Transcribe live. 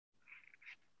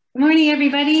Good morning,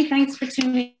 everybody. Thanks for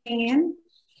tuning in.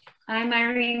 I'm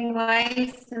Irene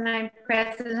Weiss, and I'm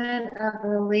president of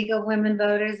the League of Women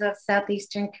Voters of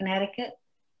Southeastern Connecticut.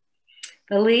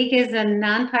 The League is a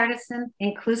nonpartisan,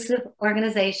 inclusive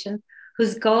organization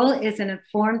whose goal is an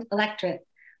informed electorate.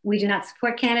 We do not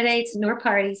support candidates nor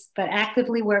parties, but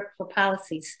actively work for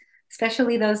policies,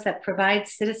 especially those that provide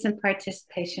citizen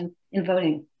participation in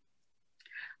voting.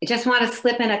 I just want to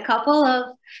slip in a couple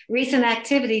of recent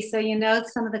activities so you know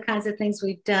some of the kinds of things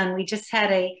we've done. We just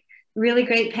had a really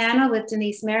great panel with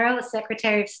Denise Mayoral,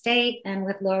 Secretary of State, and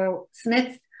with Laura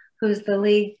Smith, who's the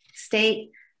League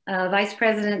State Vice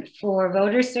President for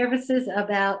Voter Services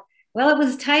about, well, it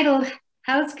was titled,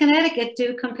 How's Connecticut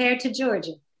Do Compared to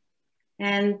Georgia?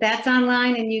 And that's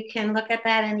online and you can look at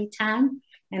that anytime.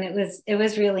 And it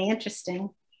was really interesting.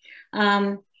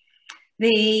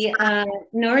 The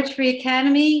Norwich Free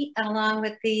Academy, along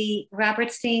with the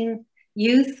Robertstein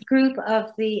Youth Group of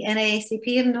the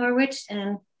NAACP of Norwich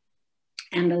and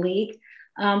the League,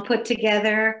 put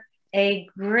together a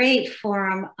great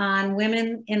forum on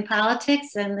women in politics.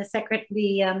 And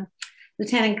the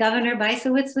Lieutenant Governor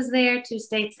Bysowitz was there, 2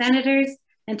 state senators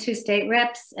and 2 state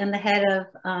reps, and the head of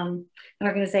an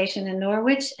organization in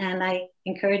Norwich. And I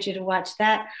encourage you to watch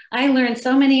that. I learned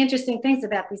so many interesting things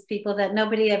about these people that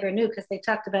nobody ever knew because they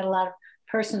talked about a lot of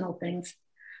personal things.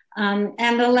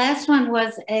 And the last one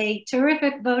was a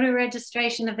terrific voter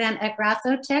registration event at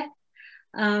Grossotech.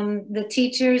 The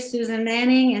teachers, Susan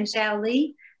Manning and Xiao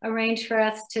Li, arranged for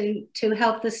us to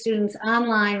help the students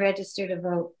online register to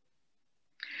vote.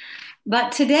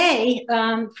 But today,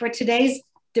 for today's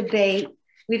debate,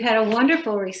 we've had a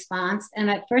wonderful response. And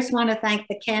I first want to thank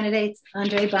the candidates,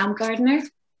 Aundre Bumgardner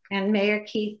and Mayor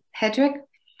Keith Hedrick.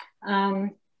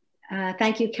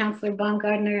 Thank you, Councilor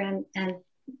Bumgardner and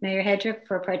Mayor Hedrick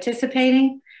for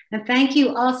participating. And thank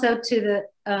you also to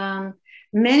the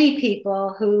many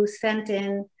people who sent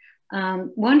in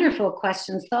wonderful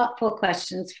questions, thoughtful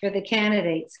questions for the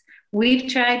candidates.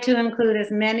 We've tried to include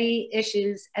as many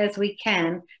issues as we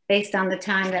can based on the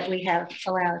time that we have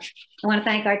allowed. I want to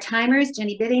thank our timers,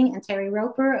 Jenny Bidding and Terry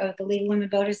Roper of the League of Women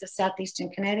Voters of Southeastern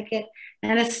Connecticut,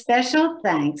 and a special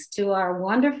thanks to our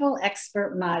wonderful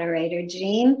expert moderator,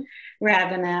 Jean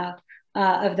Rabinow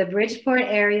of the Bridgeport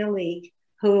Area League,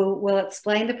 who will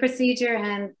explain the procedure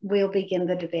and we'll begin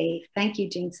the debate. Thank you,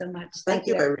 Jean, so much. Thank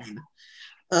you, Irene.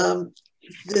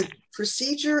 The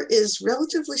procedure is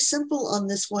relatively simple on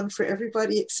this one for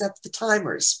everybody except the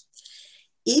timers.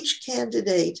 Each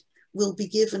candidate will be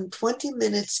given 20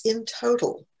 minutes in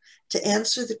total to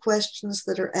answer the questions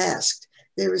that are asked.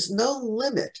 There is no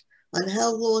limit on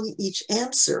how long each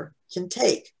answer can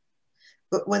take,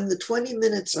 but when the 20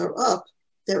 minutes are up,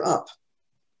 they're up.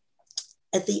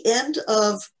 At the end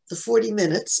of the 40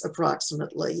 minutes,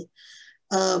 approximately,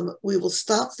 we will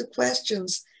stop the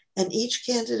questions and each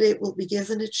candidate will be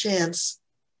given a chance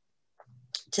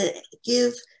to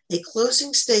give a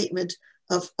closing statement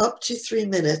of up to 3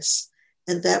 minutes,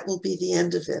 and that will be the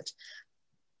end of it.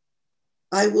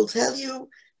 I will tell you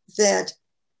that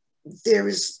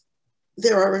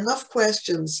there are enough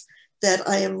questions that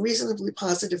I am reasonably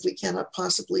positive we cannot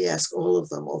possibly ask all of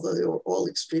them, although they were all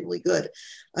extremely good.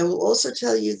 I will also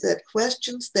tell you that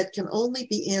questions that can only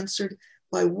be answered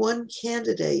by one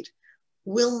candidate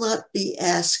will not be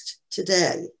asked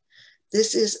today.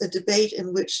 This is a debate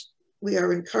in which we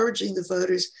are encouraging the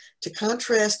voters to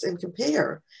contrast and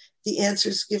compare the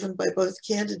answers given by both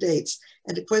candidates.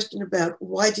 And a question about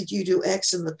why did you do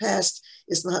X in the past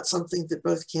is not something that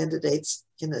both candidates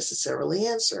can necessarily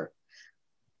answer.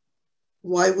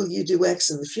 Why will you do X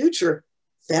in the future?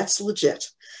 That's legit.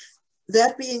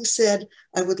 That being said,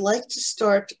 I would like to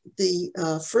start the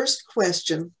first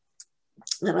question,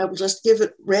 and I will just give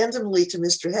it randomly to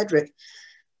Mr. Hedrick.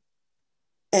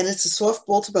 And it's a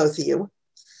softball to both of you.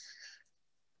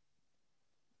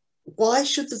 Why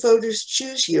should the voters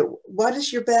choose you? What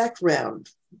is your background?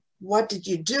 What did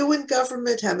you do in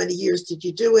government? How many years did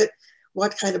you do it?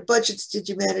 What kind of budgets did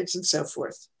you manage and so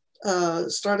forth?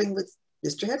 Starting with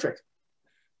Mr. Hedrick.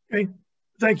 Okay,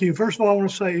 thank you. First of all, I want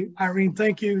to say, Irene,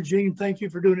 thank you. Jean, thank you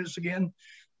for doing this again.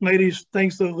 Ladies,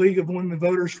 thanks to the League of Women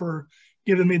Voters for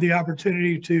giving me the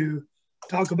opportunity to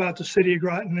talk about the city of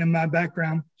Groton and my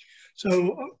background.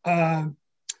 So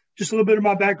just a little bit of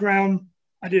my background.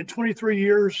 I did 23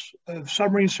 years of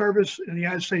submarine service in the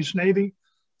United States Navy,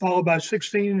 followed by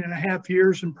 16 and a half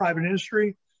years in private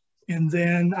industry. And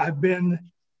then I've been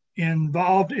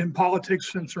involved in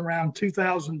politics since around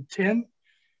 2010.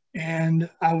 And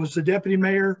I was the deputy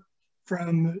mayor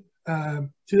from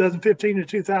 2015 to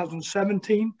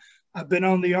 2017. I've been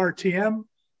on the RTM.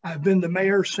 I've been the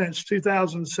mayor since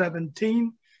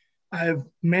 2017. I've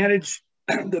managed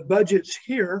the budgets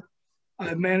here.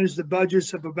 I've managed the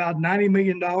budgets of about $90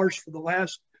 million for the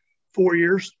last 4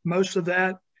 years. Most of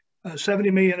that,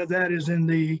 70 million of that is in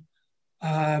the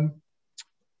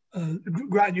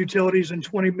Groton Utilities, and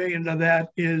 20 million of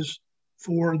that is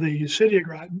for the city of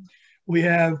Groton. We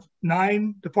have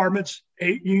 9 departments,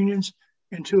 8 unions,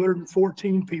 and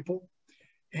 214 people.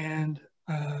 And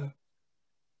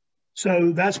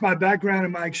so that's my background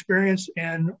and my experience,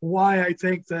 and why I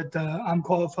think that I'm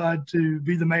qualified to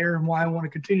be the mayor, and why I want to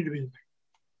continue to be the mayor.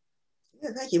 Yeah,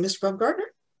 thank you, Mr. Bumgardner.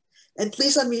 And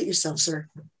please unmute yourself, sir.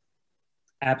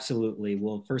 Absolutely.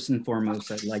 Well, first and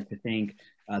foremost, I'd like to thank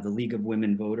the League of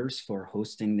Women Voters for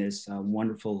hosting this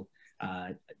wonderful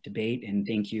debate. And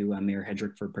thank you, Mayor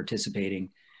Hedrick, for participating.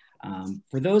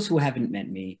 For those who haven't met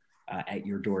me at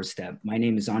your doorstep, my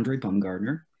name is Aundre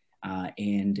Bumgardner,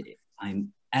 and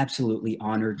I'm absolutely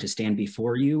honored to stand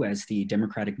before you as the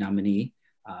Democratic nominee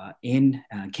and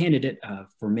candidate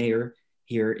for mayor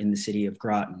here in the city of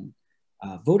Groton.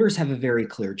 Voters have a very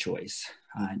clear choice,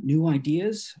 new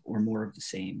ideas or more of the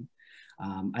same.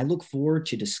 I look forward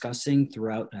to discussing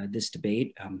throughout this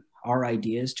debate our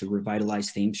ideas to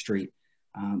revitalize Thames Street,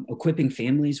 equipping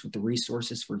families with the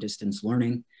resources for distance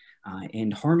learning,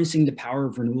 and harnessing the power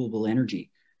of renewable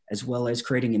energy, as well as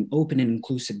creating an open and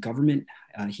inclusive government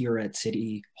here at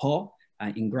City Hall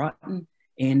in Groton,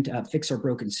 and fix our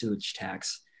broken sewage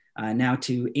tax. Now,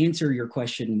 to answer your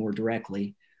question more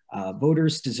directly,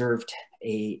 voters deserved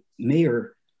a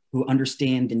mayor who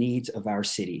understands the needs of our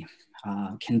city,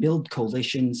 can build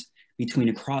coalitions between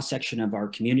a cross-section of our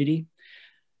community,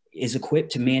 is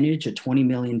equipped to manage a $20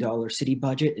 million city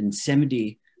budget and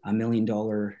 $70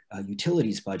 million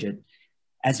utilities budget.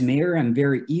 As mayor, I'm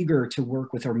very eager to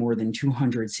work with our more than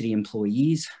 200 city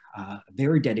employees,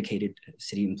 very dedicated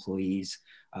city employees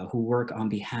who work on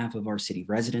behalf of our city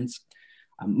residents.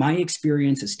 My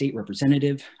experience as state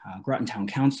representative, Groton Town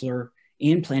Councilor,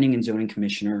 and Planning and Zoning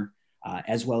Commissioner,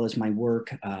 as well as my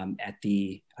work at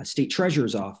the State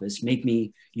Treasurer's Office, make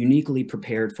me uniquely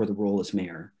prepared for the role as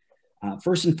mayor.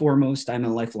 First and foremost, I'm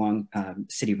a lifelong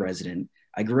city resident.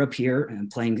 I grew up here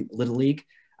playing Little League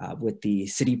with the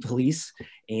city police,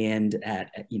 and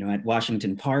at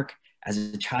Washington Park. As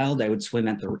a child, I would swim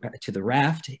to the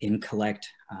raft and collect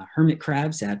hermit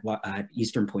crabs at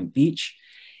Eastern Point Beach.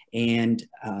 And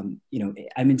I'm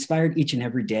inspired each and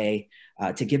every day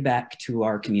to give back to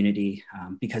our community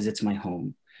because it's my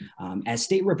home. As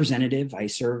state representative, I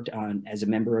served as a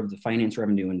member of the Finance,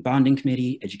 Revenue, and Bonding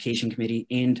Committee, Education Committee,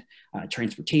 and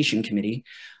Transportation Committee.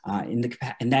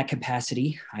 In that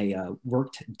capacity, I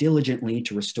worked diligently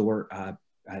to restore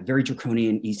very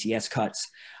draconian ECS cuts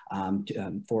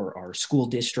for our school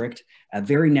district, a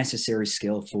very necessary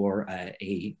skill for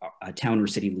a town or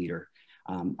city leader.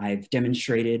 I've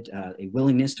demonstrated a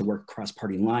willingness to work across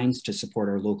party lines to support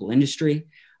our local industry.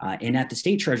 And at the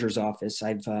State Treasurer's Office,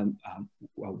 I've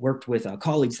worked with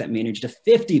colleagues that managed a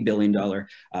 $50 billion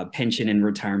pension and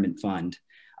retirement fund.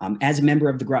 As a member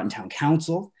of the Groton Town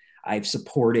Council, I've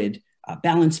supported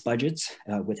balanced budgets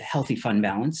with a healthy fund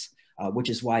balance, which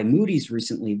is why Moody's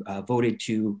recently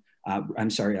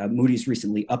Moody's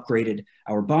recently upgraded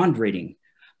our bond rating.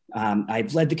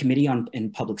 I've led the committee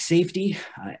in public safety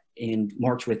and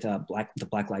marched with the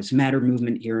Black Lives Matter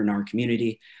movement here in our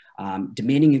community,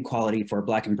 demanding equality for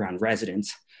Black and Brown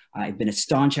residents. I've been a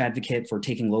staunch advocate for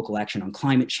taking local action on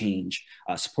climate change,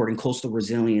 supporting coastal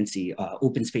resiliency,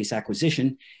 open space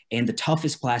acquisition, and the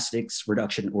toughest plastics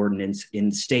reduction ordinance in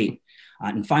the state.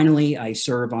 And finally, I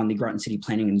serve on the Groton City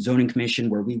Planning and Zoning Commission,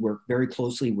 where we work very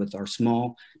closely with our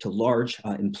small to large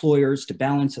employers to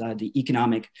balance the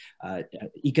economic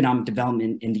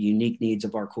development and the unique needs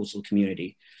of our coastal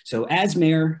community. So as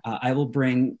mayor, I will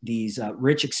bring these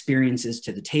rich experiences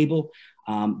to the table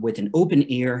with an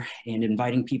open ear and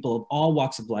inviting people of all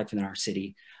walks of life in our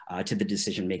city to the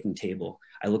decision-making table.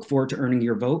 I look forward to earning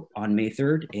your vote on May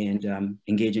 3rd and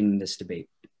engaging in this debate.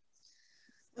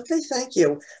 Okay, thank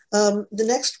you. The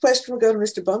next question will go to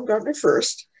Mr. Bumgardner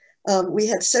first. We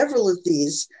had several of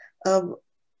these.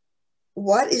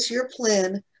 What is your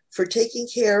plan for taking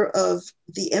care of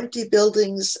the empty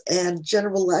buildings and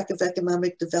general lack of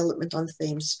economic development on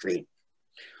Thames Street?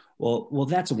 Well,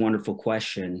 that's a wonderful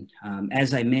question.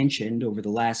 As I mentioned, over the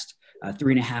last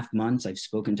 3.5 months, I've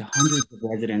spoken to hundreds of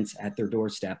residents at their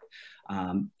doorstep.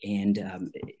 While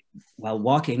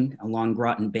walking along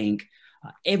Groton Bank,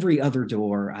 every other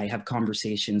door, I have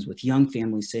conversations with young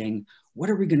families saying, what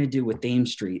are we going to do with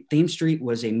Thames Street? Thames Street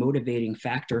was a motivating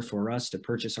factor for us to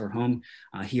purchase our home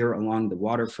here along the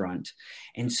waterfront.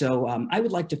 And so I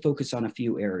would like to focus on a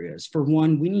few areas. For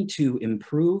one, we need to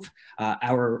improve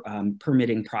our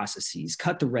permitting processes,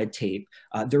 cut the red tape.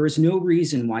 There is no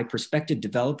reason why prospective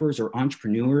developers or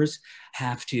entrepreneurs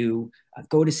have to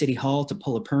go to City Hall to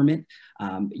pull a permit.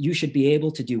 You should be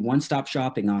able to do one-stop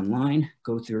shopping online,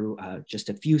 go through just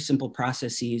a few simple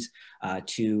processes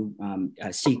to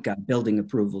seek building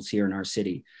approvals here in our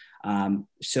city.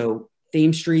 So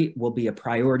Thames Street will be a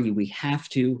priority. We have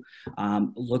to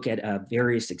look at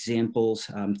various examples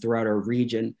throughout our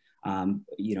region.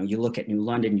 You know, you look at New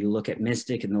London, you look at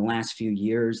Mystic. In the last few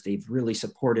years, they've really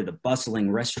supported a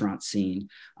bustling restaurant scene.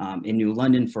 In New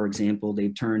London, for example,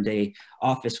 they've turned a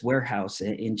office warehouse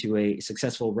into a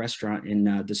successful restaurant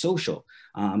in the Social.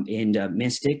 In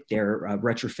Mystic, they're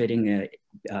retrofitting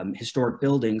historic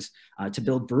buildings to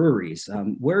build breweries.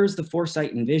 Where is the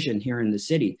foresight and vision here in the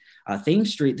city?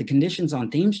 Thames Street, the conditions on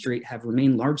Thames Street have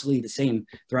remained largely the same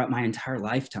throughout my entire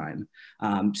lifetime.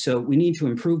 So we need to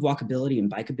improve walkability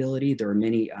and bikeability. There are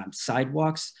many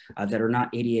sidewalks that are not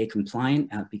ADA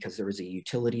compliant because there is a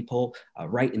utility pole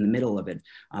right in the middle of it.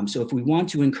 So if we want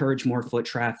to encourage more foot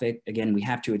traffic, again, we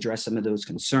have to address some of those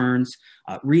concerns.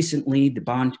 Recently,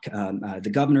 the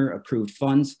governor approved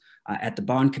funds at the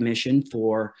Bond Commission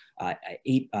for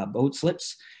 8 boat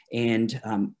slips. And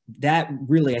that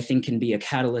really, I think, can be a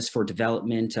catalyst for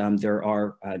development. There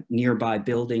are nearby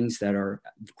buildings that are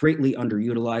greatly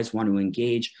underutilized, want to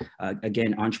engage,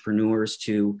 again, entrepreneurs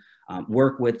to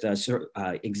work with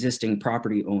existing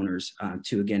property owners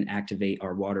to, again, activate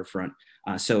our waterfront.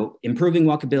 So improving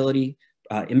walkability,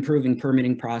 improving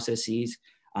permitting processes,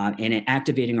 and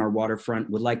activating our waterfront.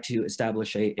 Would like to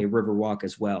establish a river walk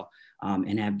as well,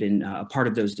 and have been a part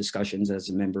of those discussions as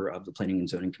a member of the Planning and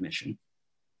Zoning Commission.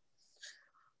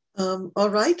 All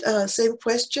right, same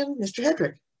question, Mr.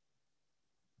 Hedrick.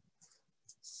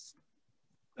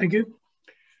 Thank you.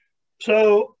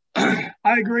 So I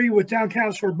agree with Town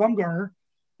Councilor Bumgardner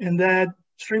in that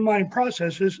streamlining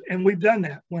processes, and we've done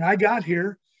that. When I got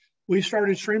here, we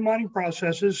started streamlining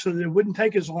processes so that it wouldn't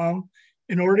take as long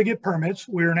in order to get permits.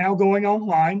 We are now going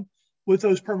online with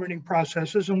those permitting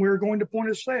processes, and we're going to point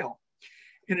of sale.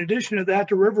 In addition to that,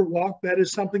 the Riverwalk, that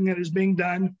is something that is being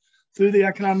done through the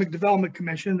Economic Development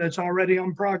Commission that's already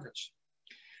on progress.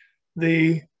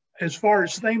 As far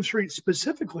as Thames Street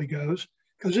specifically goes,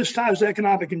 because this ties to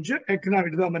economic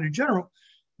development in general,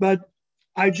 but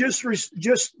I just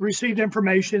received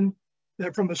information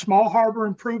that from a small harbor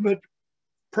improvement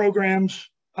projects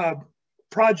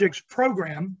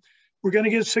program, we're going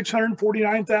to get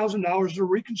 $649,000 to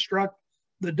reconstruct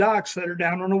the docks that are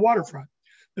down on the waterfront.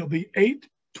 There'll be 8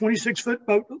 26-foot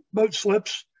boat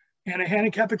slips and a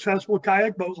handicap accessible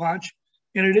kayak boat launch,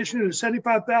 in addition to the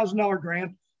 $75,000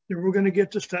 grant that we're going to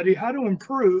get to study how to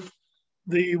improve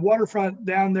the waterfront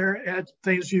down there at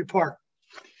Thames View Park.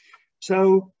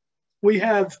 So we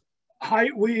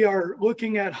are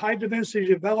looking at high density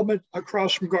development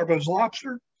across from Garbo's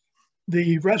Lobster.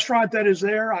 The restaurant that is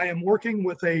there, I am working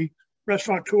with a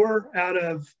restaurateur out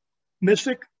of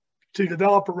Mystic to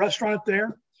develop a restaurant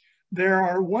there.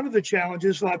 One of the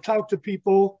challenges, I've talked to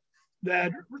people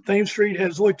that Thames Street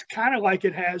has looked kind of like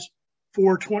it has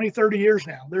for 20, 30 years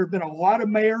now. There have been a lot of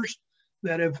mayors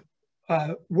that have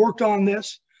worked on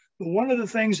this. But one of the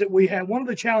things that we have, one of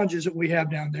the challenges that we have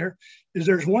down there is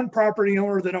there's one property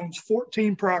owner that owns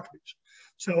 14 properties.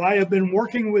 So I have been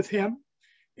working with him,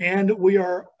 and we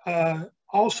are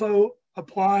also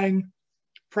applying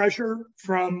pressure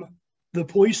from the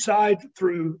police side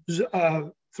through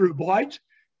blight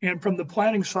and from the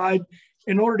planning side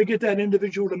in order to get that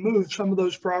individual to move some of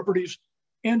those properties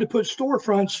and to put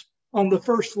storefronts on the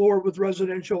first floor with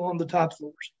residential on the top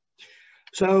floors.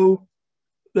 So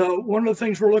one of the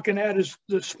things we're looking at is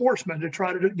the Sportsman to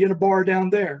try to get a bar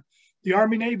down there, the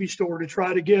Army Navy store to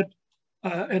try to get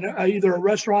either a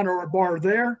restaurant or a bar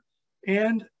there,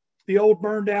 and the old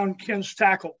burned down Ken's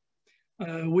Tackle.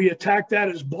 We attacked that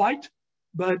as blight,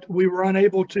 but we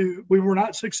were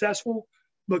not successful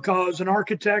because an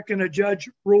architect and a judge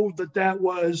ruled that that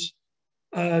was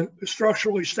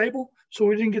structurally stable, so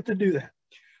we didn't get to do that.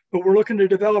 But we're looking to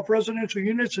develop residential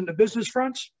units in the business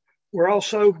fronts. We're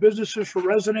also businesses for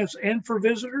residents and for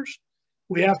visitors.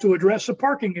 We have to address the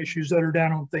parking issues that are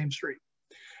down on Thames Street.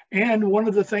 And one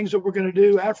of the things that we're going to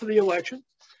do after the election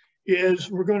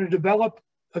is we're going to develop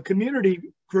a community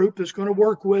group that's going to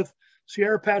work with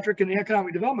Sierra Patrick and the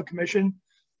Economic Development Commission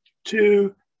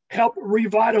to help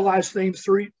revitalize Thames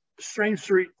Street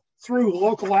through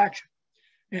local action.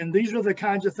 And these are the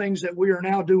kinds of things that we are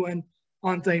now doing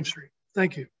on Thames Street.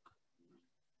 Thank you.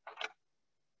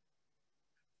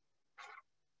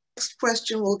 next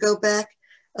question will go back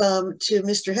to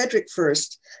Mr. Hedrick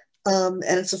first. And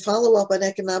it's a follow-up on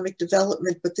economic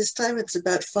development, but this time it's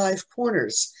about Five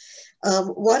Corners.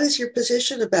 What is your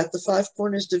position about the Five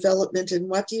Corners development, and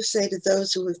what do you say to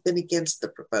those who have been against the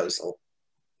proposal?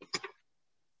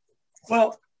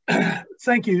 Well,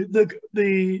 thank you.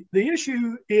 The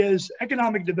issue is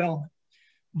economic development.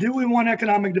 Do we want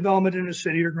economic development in a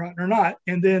city or Groton or not?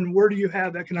 And then where do you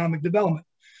have economic development?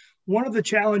 One of the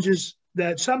challenges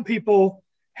that some people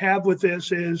have with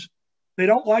this is they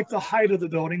don't like the height of the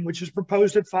building, which is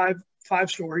proposed at five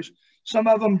stories. Some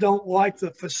of them don't like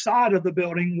the facade of the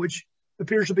building, which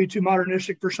appears to be too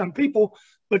modernistic for some people.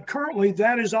 But currently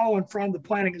that is all in front of the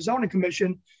Planning and Zoning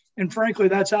Commission. And frankly,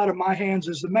 that's out of my hands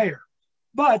as the mayor.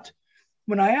 But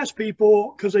when I ask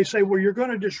people, because they say, well, you're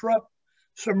going to disrupt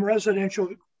some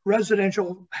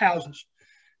residential houses.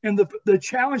 And the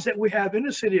challenge that we have in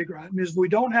the city of Groton is we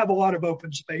don't have a lot of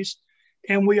open space,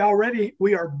 and we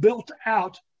are built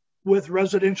out with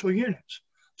residential units.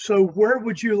 So where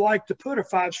would you like to put a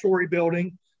 5-story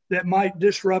building that might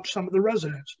disrupt some of the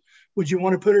residents? Would you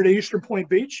want to put it at Eastern Point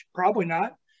Beach? Probably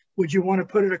not. Would you want to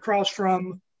put it across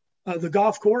from the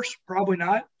golf course? Probably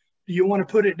not. Do you want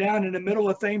to put it down in the middle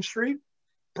of Thames Street?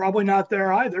 Probably not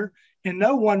there either. And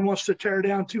no one wants to tear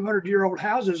down 200-year-old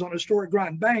houses on historic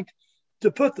Groton Bank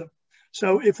to put them.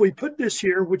 So if we put this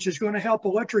here, which is going to help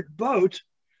Electric Boat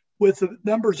with the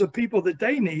numbers of people that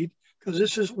they need,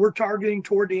 because we're targeting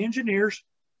toward the engineers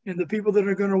and the people that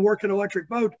are going to work at Electric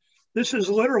Boat. This is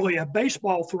literally a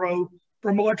baseball throw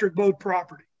from Electric Boat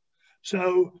property.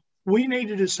 So we need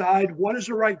to decide what is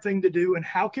the right thing to do and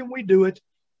how can we do it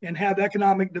and have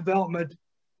economic development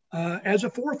as a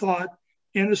forethought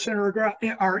in the center of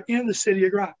Groton, or in the city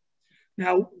of Groton.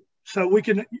 Now, so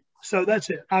that's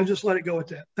it. I'll just let it go at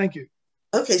that. Thank you.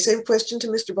 Okay, same question to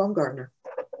Mr. Bumgardner.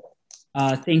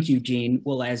 Thank you, Jean.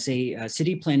 Well, as a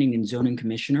city planning and zoning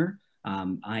commissioner,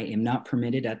 I am not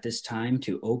permitted at this time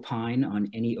to opine on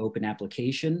any open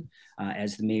application.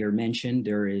 As the mayor mentioned,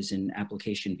 there is an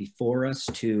application before us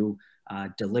to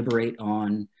deliberate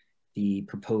on the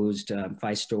proposed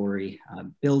 5-story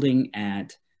building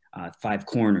at Five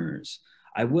Corners.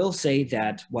 I will say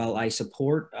that while I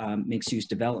support mixed-use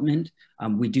development,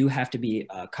 we do have to be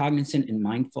cognizant and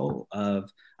mindful of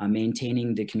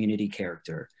maintaining the community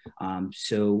character.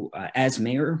 So as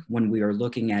mayor, when we are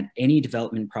looking at any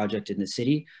development project in the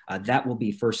city, that will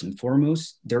be first and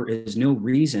foremost. There is no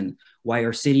reason why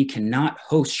our city cannot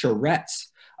host charrettes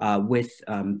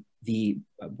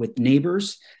with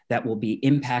neighbors that will be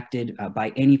impacted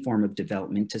by any form of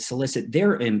development to solicit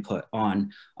their input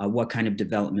on what kind of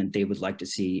development they would like to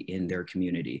see in their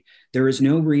community. There is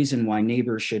no reason why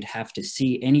neighbors should have to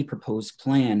see any proposed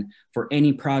plan for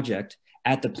any project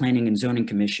at the Planning and Zoning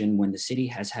Commission when the city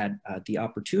has had the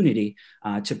opportunity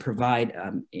to provide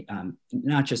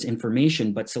not just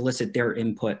information, but solicit their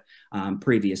input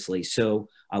previously. So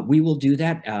we will do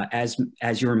that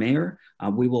as your mayor.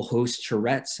 We will host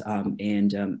charrettes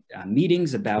and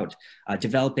meetings about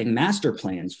developing master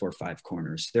plans for Five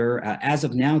Corners. As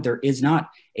of now, there is not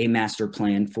a master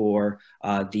plan for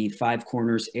the Five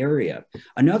Corners area.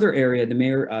 Another area, the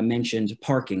mayor mentioned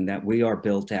parking, that we are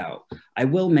built out. I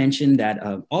will mention that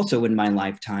also in my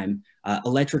lifetime,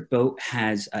 Electric Boat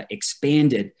has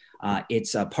expanded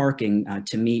its parking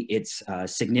to meet its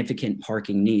significant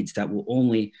parking needs that will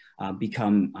only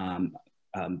become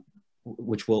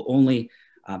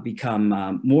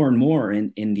more and more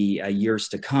in the years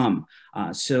to come.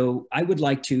 So I would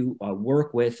like to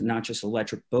work with not just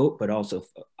Electric Boat, but also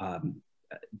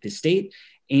the state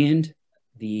and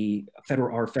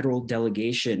our federal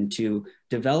delegation to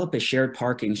develop a shared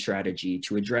parking strategy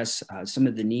to address some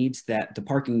of the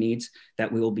parking needs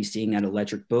that we will be seeing at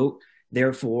Electric Boat.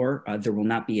 Therefore, there will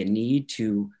not be a need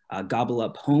to gobble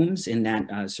up homes in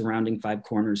that surrounding Five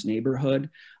Corners neighborhood.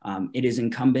 It is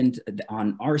incumbent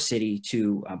on our city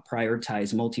to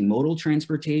prioritize multimodal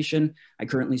transportation. I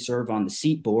currently serve on the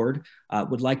SEAT board.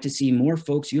 Would like to see more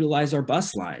folks utilize our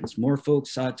bus lines, more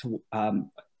folks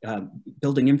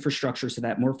building infrastructure so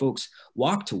that more folks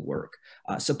walk to work,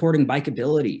 supporting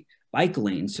bikeability, bike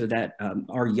lanes, so that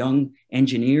our young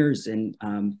engineers and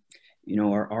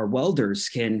our welders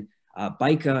can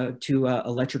bike to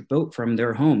Electric Boat from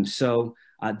their homes. So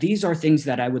these are things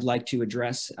that I would like to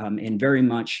address and very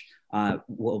much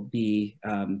will be,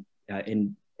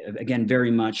 again,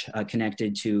 very much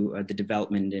connected to the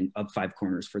development of Five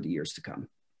Corners for the years to come.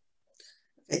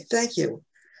 Okay, thank you.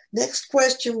 Next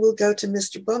question will go to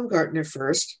Mr. Bumgardner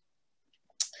first.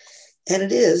 And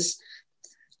it is,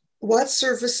 what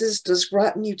services does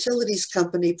Groton Utilities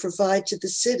Company provide to the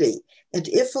city? And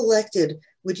if elected,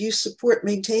 Would you support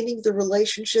maintaining the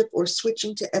relationship or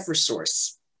switching to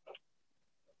Eversource?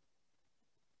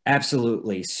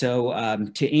 Absolutely. So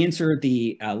to answer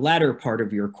the latter part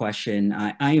of your question,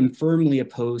 I am firmly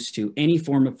opposed to any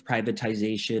form of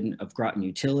privatization of Groton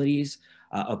Utilities,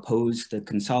 oppose the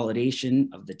consolidation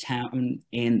of the town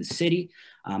and the city.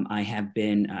 I have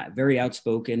been very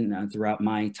outspoken throughout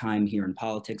my time here in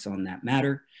politics on that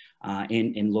matter,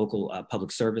 and in local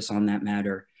public service on that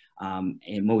matter.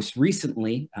 And most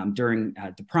recently, during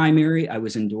the primary, I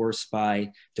was endorsed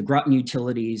by the Groton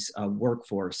Utilities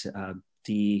workforce,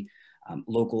 the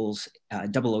locals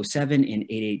 007 and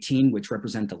 818, which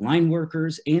represent the line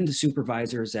workers and the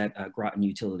supervisors at Groton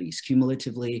Utilities.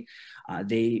 Cumulatively,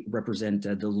 they represent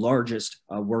the largest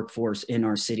workforce in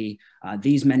our city.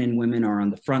 These men and women are on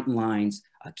the front lines,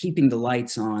 keeping the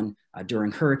lights on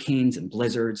during hurricanes and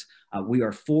blizzards. We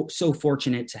are so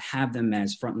fortunate to have them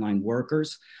as frontline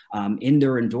workers. In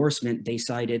their endorsement, they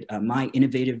cited my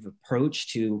innovative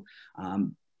approach to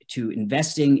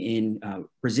investing in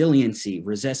resiliency,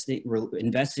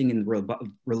 investing in the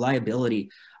reliability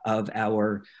of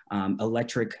our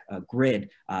electric grid,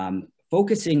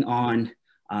 focusing on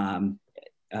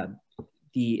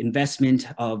the investment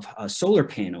of solar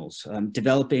panels,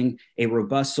 developing a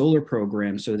robust solar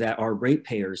program so that our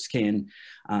ratepayers can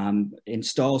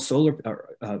install solar,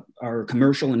 our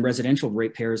commercial and residential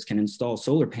ratepayers can install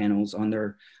solar panels on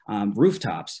their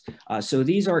rooftops. So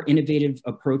these are innovative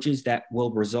approaches that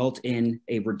will result in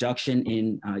a reduction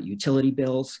in utility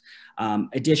bills.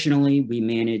 Additionally, we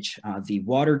manage the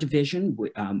water division.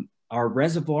 Our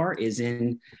reservoir is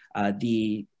in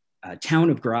the town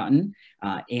of Groton,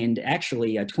 and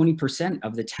actually 20%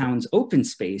 of the town's open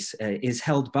space is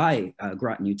held by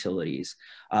Groton Utilities.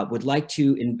 Would like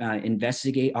to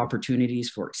investigate opportunities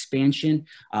for expansion,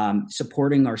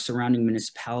 supporting our surrounding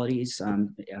municipalities.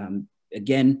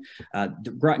 Again,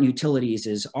 the Groton Utilities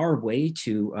is our way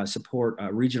to support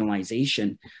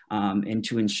regionalization and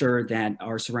to ensure that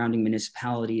our surrounding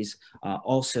municipalities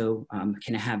also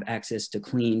can have access to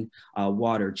clean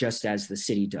water, just as the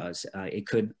city does. It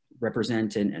could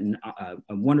represent a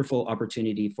wonderful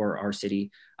opportunity for our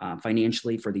city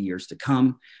financially for the years to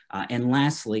come. And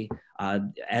lastly,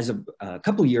 as of a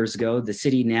couple of years ago, the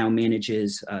city now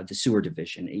manages the sewer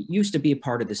division. It used to be a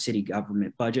part of the city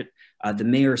government budget. The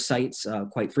mayor cites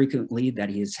quite frequently that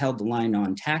he has held the line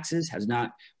on taxes, has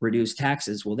not reduced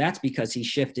taxes. Well, that's because he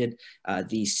shifted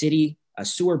the city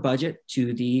sewer budget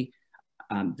to the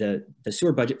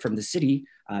sewer budget from the city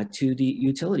to the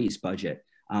utilities budget.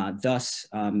 Thus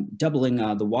doubling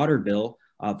the water bill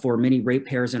for many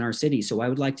ratepayers in our city. So I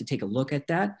would like to take a look at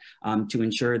that to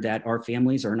ensure that our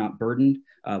families are not burdened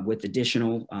with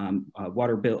additional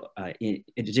water bill,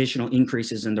 additional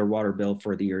increases in their water bill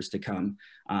for the years to come.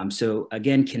 So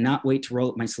again, cannot wait to roll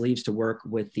up my sleeves to work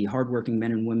with the hardworking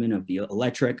men and women of the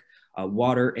electric,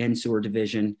 water, and sewer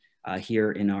division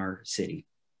here in our city.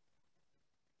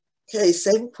 Okay,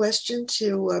 same question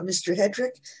to Mr.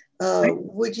 Hedrick.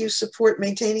 Would you support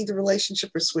maintaining the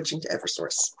relationship or switching to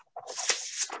Eversource?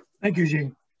 Thank you,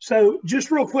 Jean. So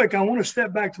just real quick, I want to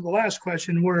step back to the last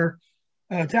question where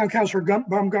Town Councilor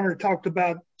Bumgardner talked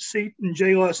about seat and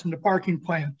JLS and the parking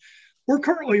plan. We're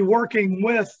currently working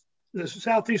with the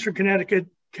Southeastern Connecticut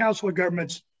Council of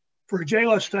Governments for a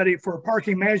JLS study for a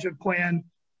parking management plan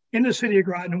in the city of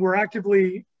Groton. We're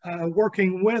actively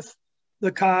working with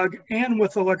the COG and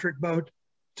with Electric Boat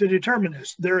to determine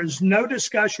this. There is no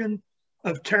discussion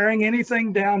of tearing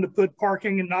anything down to put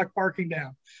parking and knock parking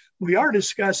down. We are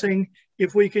discussing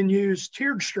if we can use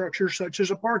tiered structures such as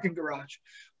a parking garage.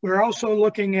 We're also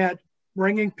looking at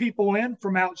bringing people in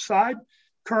from outside.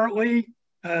 Currently,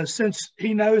 since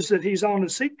he knows that he's on the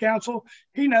seat council,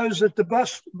 he knows that the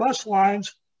bus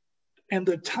lines and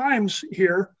the times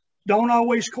here don't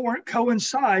always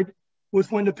coincide with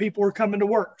when the people are coming to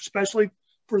work, especially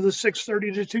for the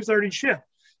 6:30 to 2:30 shift.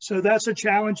 So that's a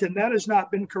challenge, and that has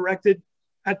not been corrected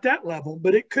at that level,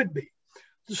 but it could be.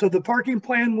 So the parking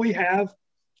plan we have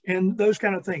and those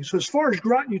kind of things. So as far as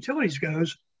Groton Utilities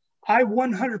goes, I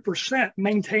 100%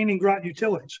 maintaining Groton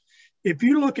Utilities. If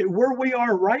you look at where we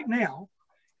are right now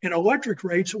in electric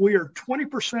rates, we are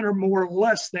 20% or more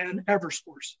less than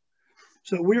Eversource.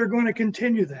 So we are going to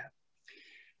continue that.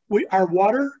 Our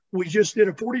water, we just did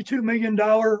a $42 million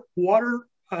water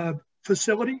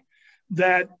facility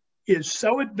that is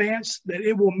so advanced that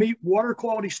it will meet water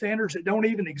quality standards that don't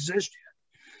even exist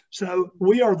yet. So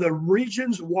we are the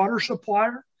region's water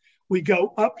supplier. We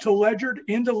go up to Ledyard,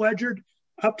 into Ledyard,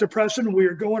 up to Preston. We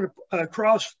are going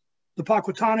across the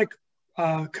Poquatonic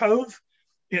Cove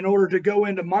in order to go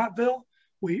into Montville.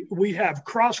 We have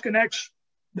cross connects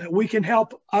that we can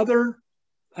help other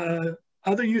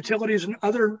other utilities and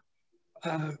other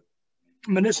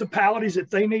municipalities if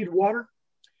they need water,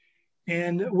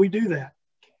 and we do that.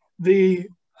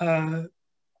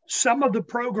 Some of the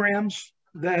programs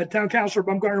that Town Councilor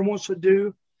Bumgardner wants to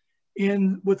do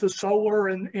with the solar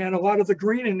and a lot of the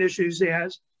green initiatives he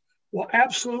has will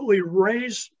absolutely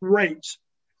raise rates.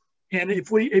 And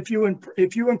if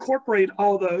you incorporate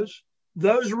all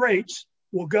those rates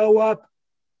will go up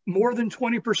more than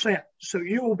 20%. So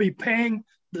you will be paying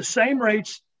the same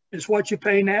rates as what you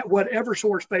pay now, what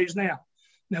Eversource pays now.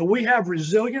 Now we have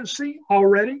resiliency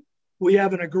already. We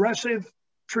have an aggressive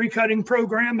tree cutting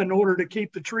program in order to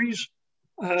keep the trees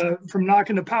from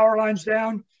knocking the power lines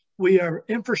down. We are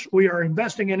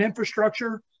investing in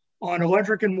infrastructure on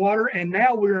electric and water, and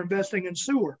now we're investing in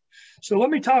sewer. So let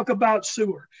me talk about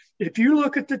sewer. If you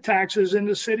look at the taxes in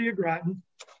the city of Groton,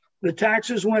 the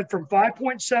taxes went from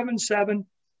 5.77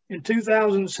 in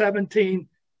 2017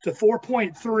 to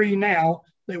 4.3 now.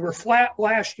 They were flat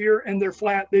last year and they're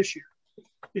flat this year.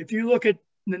 If you look at,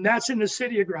 and that's in the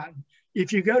city of Groton.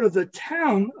 If you go to the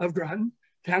town of Groton,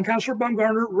 Town Councilor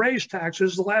Bumgardner raised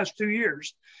taxes the last 2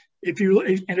 years. And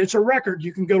it's a record,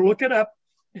 you can go look it up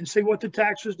and see what the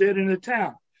taxes did in the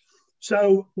town.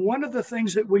 So one of the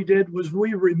things that we did was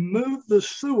we removed the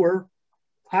sewer.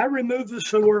 I removed the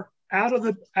sewer out of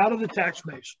the tax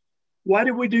base. Why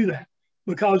did we do that?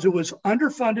 Because it was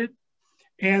underfunded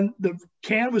and the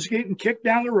can was getting kicked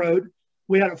down the road.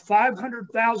 We had a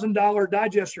 $500,000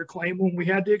 digester claim when we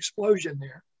had the explosion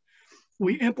there.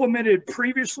 We implemented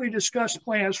previously discussed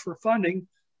plans for funding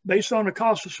based on a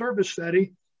cost of service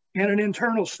study and an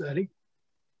internal study.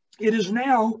 It is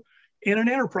now in an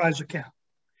enterprise account,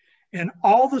 and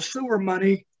all the sewer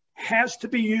money has to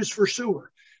be used for sewer.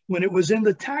 When it was in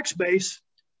the tax base,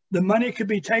 the money could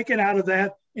be taken out of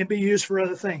that and be used for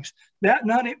other things. That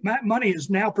money is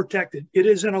now protected. It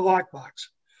is in a lockbox.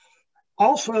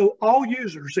 Also, all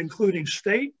users, including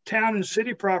state, town, and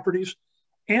city properties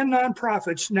and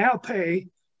nonprofits, now pay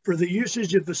for the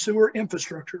usage of the sewer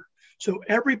infrastructure. So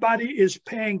everybody is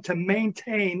paying to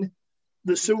maintain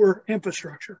the sewer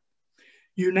infrastructure.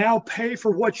 You now pay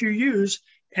for what you use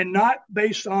and not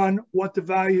based on what the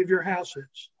value of your house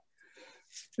is.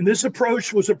 And this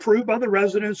approach was approved by the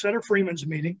residents at a Freeman's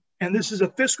meeting. And this is a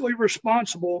fiscally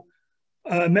responsible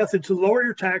method to lower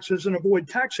your taxes and avoid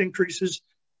tax increases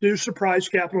due to surprise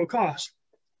capital costs.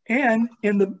 And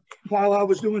while I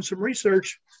was doing some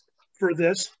research for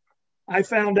this, I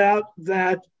found out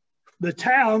that the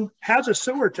town has a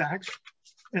sewer tax,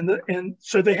 and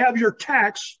so they have your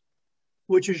tax,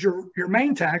 which is your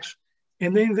main tax,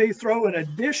 and then they throw an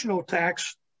additional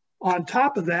tax on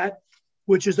top of that,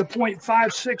 which is a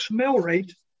 0.56 mill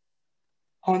rate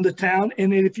on the town.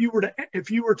 And then if you were to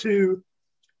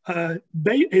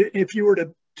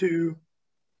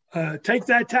take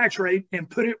that tax rate and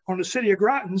put it on the city of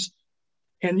Groton's,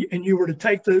 and you were to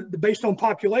take the based on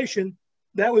population,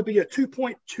 that would be a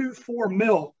 2.24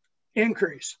 mil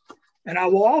increase. And I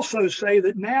will also say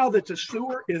that now that the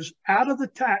sewer is out of the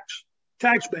tax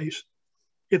base,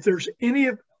 if there's any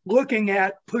looking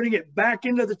at putting it back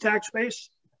into the tax base,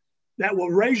 that will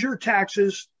raise your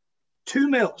taxes 2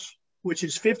 mils, which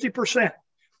is 50%.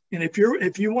 And if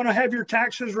you want to have your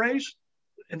taxes raised,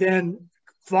 then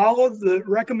follow the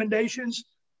recommendations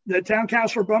that Town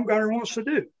Councilor Bumgardner wants to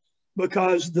do,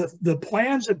 because the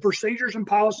plans and procedures and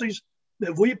policies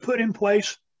that we put in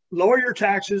place lower your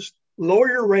taxes, lower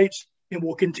your rates, and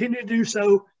will continue to do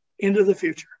so into the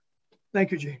future.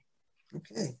 Thank you, Jean.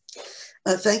 Okay.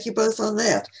 Thank you both on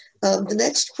that. The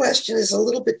next question is a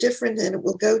little bit different, and it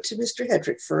will go to Mr.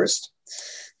 Hedrick first.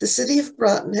 The city of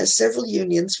Groton has several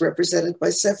unions represented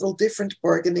by several different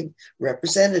bargaining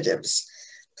representatives.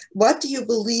 What do you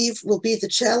believe will be the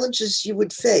challenges you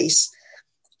would face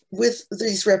with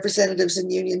these representatives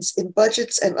and unions in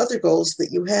budgets and other goals that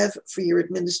you have for your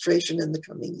administration in the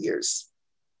coming years?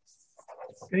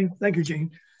 Okay, thank you,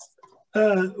 Jean.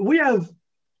 We have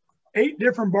 8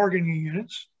 different bargaining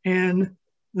units, and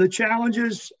the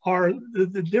challenges are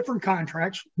the different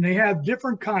contracts. And they have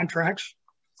different contracts.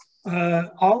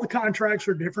 All the contracts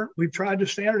are different. We've tried to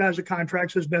standardize the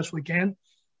contracts as best we can,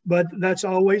 but that's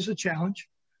always a challenge.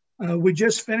 We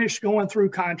just finished going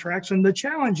through contracts, and the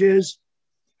challenge is,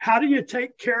 how do you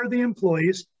take care of the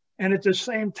employees and at the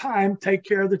same time take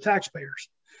care of the taxpayers?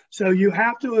 So you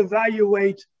have to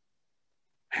evaluate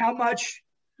how much.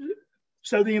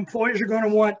 So the employees are going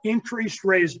to want increased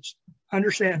raises.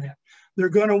 Understand that. They're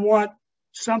going to want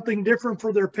something different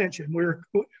for their pension.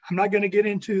 I'm not going to get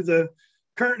into the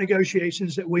current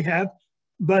negotiations that we have,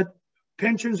 but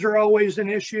pensions are always an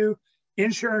issue.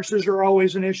 Insurances are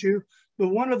always an issue. But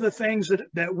one of the things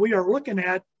that we are looking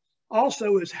at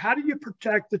also is how do you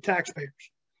protect the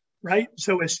taxpayers, right?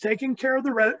 So it's taking care of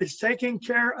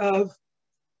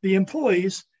the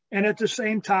employees, and at the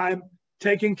same time,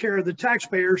 taking care of the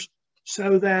taxpayers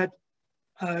so that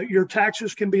your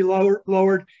taxes can be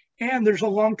lowered, and there's a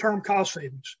long-term cost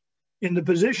savings. In the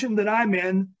position that I'm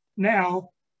in now,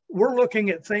 we're looking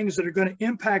at things that are going to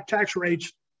impact tax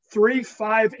rates 3,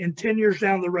 5, and 10 years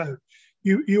down the road.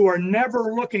 You are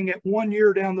never looking at 1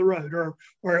 year down the road,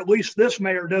 or at least this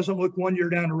mayor doesn't look 1 year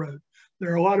down the road.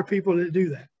 There are a lot of people that do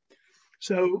that.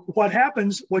 So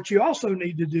what you also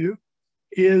need to do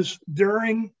is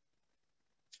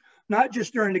not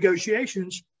just during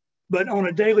negotiations, but on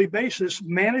a daily basis,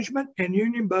 management and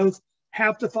union both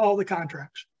have to follow the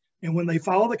contracts. And when they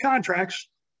follow the contracts,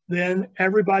 then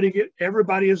everybody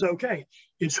is okay.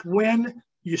 It's when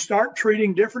you start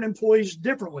treating different employees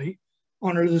differently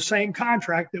under the same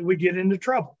contract that we get into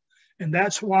trouble. And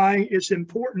that's why it's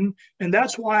important. And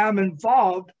that's why I'm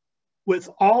involved with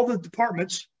all the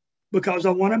departments, because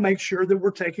I want to make sure that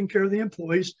we're taking care of the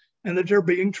employees and that they're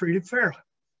being treated fairly.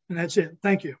 And that's it.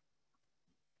 Thank you.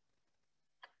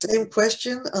 Same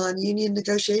question on union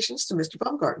negotiations to Mr.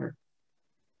 Bumgardner.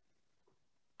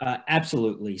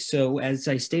 Absolutely. So as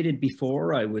I stated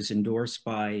before, I was endorsed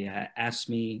by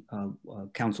AFSCME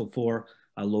Council for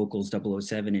Locals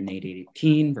 007 and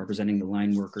 818, representing the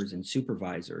line workers and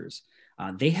supervisors.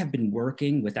 They have been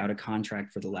working without a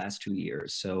contract for the last 2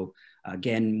 years. So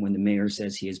again, when the mayor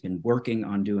says he has been working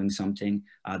on doing something,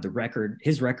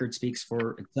 his record speaks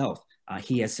for itself.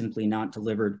 He has simply not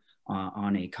delivered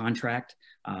on a contract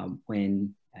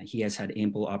when he has had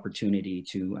ample opportunity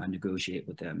to negotiate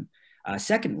with them.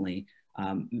 Secondly,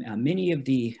 many of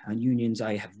the unions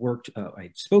I've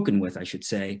spoken with, I should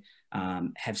say,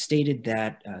 have stated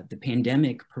that the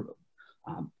pandemic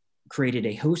created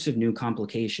a host of new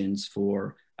complications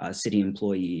for city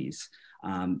employees.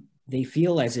 They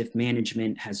feel as if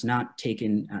management has not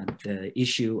taken the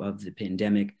issue of the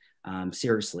pandemic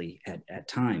seriously at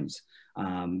times.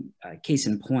 Case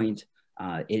in point,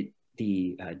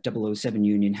 the 007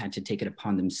 union had to take it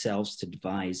upon themselves to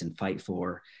devise and fight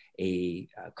for a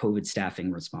COVID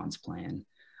staffing response plan.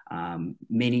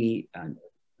 Many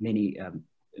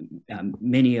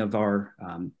of our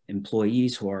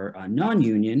employees who are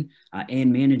non-union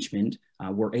and management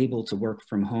were able to work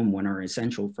from home when our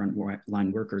essential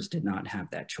frontline workers did not have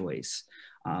that choice.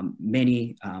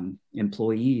 Many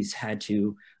employees had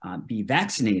to be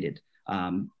vaccinated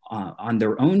on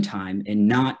their own time and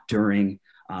not during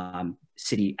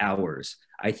city hours.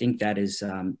 I think that is,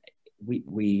 our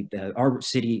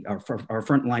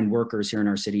frontline workers here in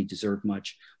our city deserve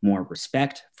much more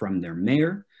respect from their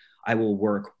mayor. I will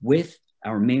work with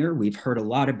our mayor. We've heard a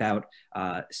lot about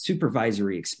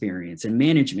supervisory experience and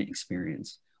management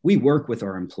experience. We work with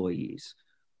our employees.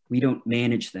 We don't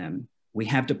manage them. We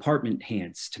have department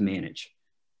hands to manage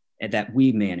and that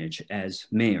we manage as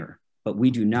mayor, but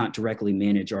we do not directly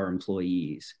manage our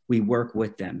employees. We work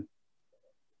with them.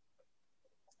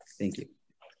 Thank you.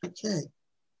 Okay.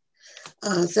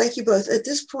 Thank you both. At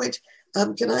this point,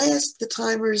 can I ask the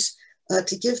timers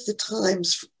to give the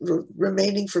times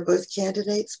remaining for both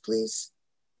candidates, please?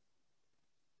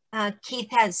 Keith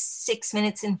has 6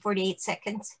 minutes and 48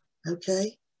 seconds.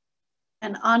 Okay.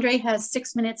 And Aundre has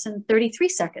 6 minutes and 33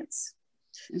 seconds.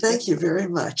 Thank you very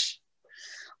much.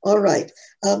 All right.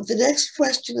 The next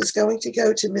question is going to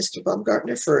go to Mr.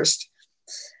 Bumgardner first.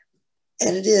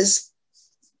 And it is,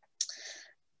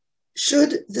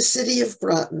 should the city of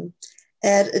Groton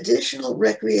add additional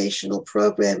recreational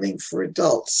programming for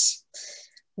adults?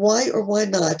 Why or why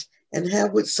not? And how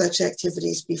would such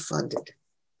activities be funded?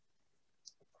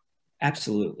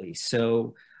 Absolutely.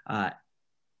 So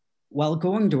while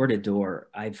going door to door,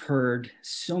 I've heard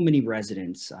so many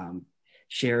residents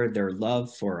share their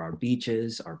love for our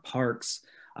beaches, our parks,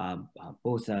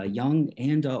 both young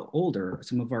and older,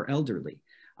 some of our elderly.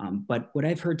 But what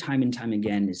I've heard time and time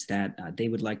again is that they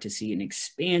would like to see an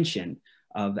expansion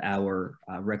of our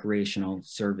recreational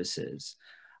services.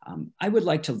 I would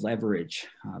like to leverage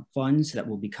funds that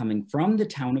will be coming from the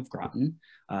town of Groton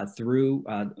through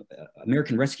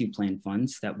American Rescue Plan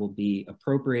funds that will be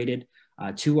appropriated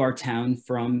to our town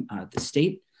from the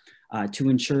state to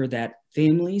ensure that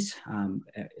families,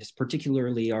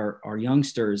 particularly our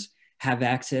youngsters, have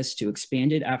access to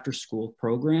expanded after-school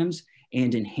programs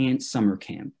and enhanced summer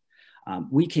camp.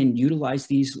 We can utilize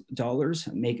these dollars,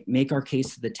 make our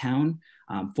case to the town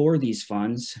for these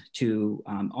funds to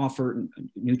offer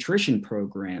nutrition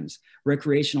programs,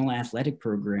 recreational athletic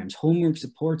programs, homework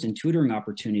supports and tutoring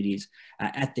opportunities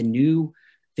at the new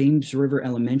Thames River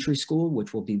Elementary School,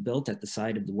 which will be built at the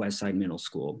side of the West Side Middle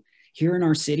School. Here in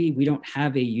our city, we don't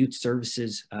have a youth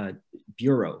services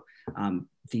bureau.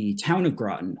 The town of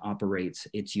Groton operates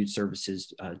its youth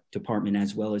services department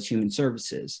as well as human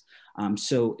services.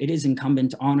 So it is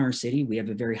incumbent on our city. We have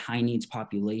a very high needs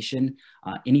population.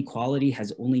 Inequality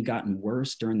has only gotten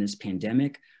worse during this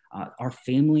pandemic. Our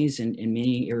families in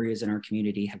many areas in our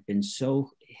community have been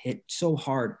hit so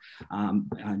hard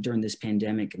during this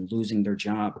pandemic and losing their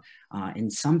job.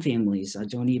 And some families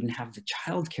don't even have the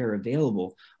childcare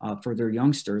available for their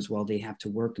youngsters while they have to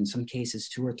work, in some cases,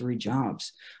 2 or 3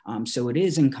 jobs. So it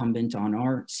is incumbent on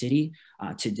our city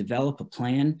to develop a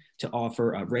plan to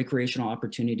offer recreational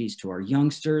opportunities to our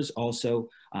youngsters, also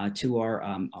to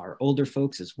our older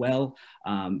folks as well.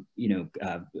 In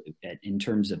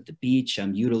terms of the beach,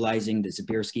 utilizing the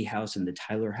Zabierski House and the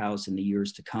Tyler House in the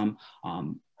years to come.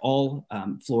 All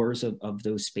floors of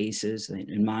those spaces,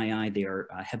 in my eye, they are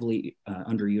heavily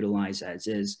underutilized as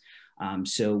is.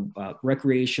 So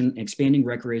expanding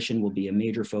recreation will be a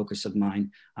major focus of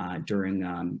mine during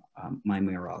my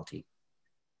mayoralty.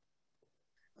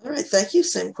 All right, thank you.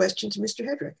 Same question to Mr.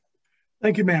 Hedrick.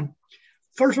 Thank you, ma'am.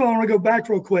 First of all, I want to go back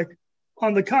real quick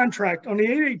on the contract. On the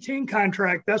 818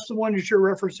 contract, that's the one that you're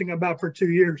referencing about for 2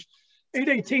 years.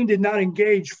 818 did not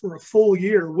engage for a full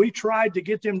year. We tried to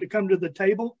get them to come to the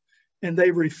table and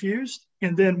they refused.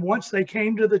 And then once they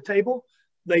came to the table,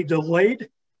 they delayed.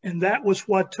 And that was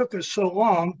what took us so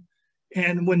long.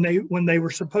 And when they were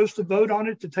supposed to vote on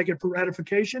it to take it for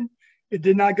ratification, it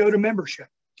did not go to membership.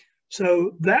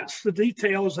 So that's the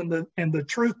details and the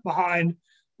truth behind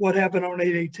what happened on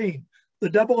 818.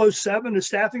 The 007, the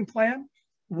staffing plan,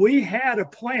 we had a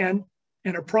plan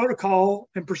and a protocol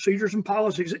and procedures and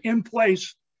policies in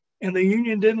place, and the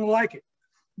union didn't like it.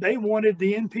 They wanted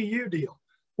the NPU deal.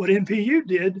 What NPU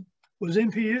did was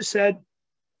NPU said,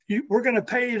 we're going to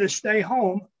pay you to stay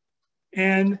home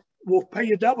and we'll pay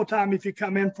you double time if you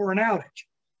come in for an outage.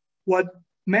 What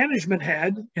management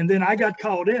had, and then I got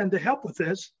called in to help with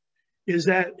this, is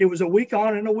that it was a week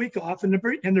on and a week off in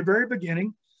the very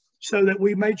beginning, so that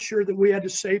we made sure that we had to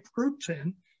safe groups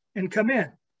in and come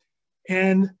in.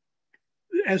 And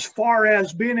as far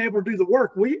as being able to do the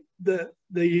work,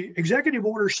 the executive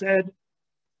order said,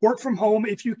 work from home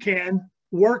if you can,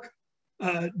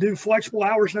 do flexible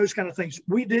hours, and those kind of things.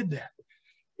 We did that.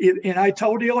 And I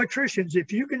told the electricians,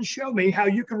 if you can show me how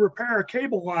you can repair a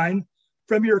cable line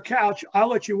from your couch, I'll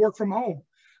let you work from home.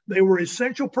 They were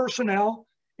essential personnel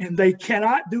and they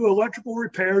cannot do electrical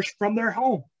repairs from their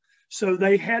home. So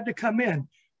they had to come in.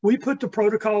 We put the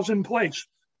protocols in place.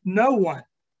 No one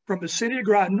from the city of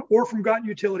Groton or from Groton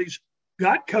Utilities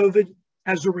got COVID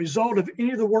as a result of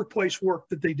any of the workplace work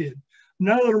that they did.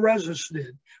 None of the residents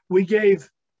did. We gave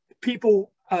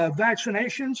people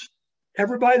vaccinations.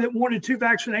 Everybody that wanted 2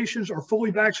 vaccinations are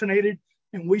fully vaccinated,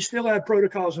 and we still have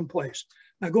protocols in place.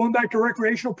 Now, going back to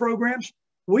recreational programs,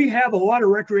 we have a lot of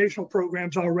recreational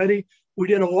programs already. We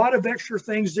did a lot of extra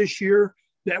things this year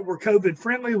that were COVID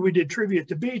friendly. We did trivia at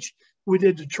the beach. We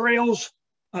did the trails.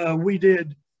 We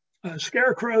did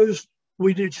scarecrows.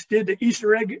 We did the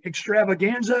Easter egg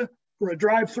extravaganza for a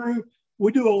drive-through.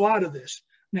 We do a lot of this.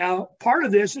 Now, part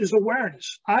of this is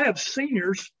awareness. I have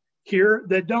seniors here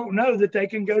that don't know that they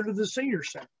can go to the senior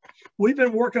center. We've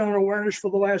been working on awareness for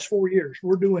the last 4 years.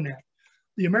 We're doing that.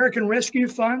 The American Rescue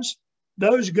Funds,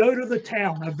 those go to the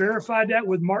town. I verified that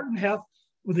with Martin Heff,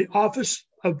 with the Office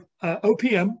of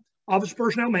OPM, Office of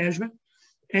Personnel Management.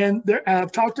 And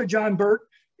I've talked to John Burt,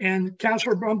 and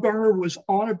Councilor Bumgardner was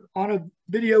on a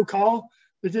video call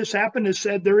that this happened and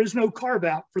said there is no carve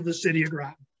out for the city of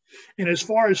Groton. And as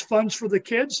far as funds for the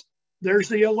kids, there's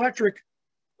the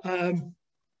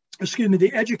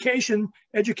the education.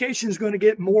 Education is going to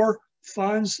get more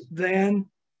funds than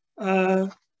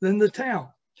the town.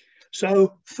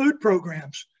 So food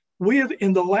programs. We have,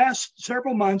 in the last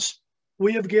several months,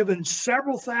 we have given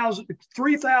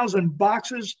 3,000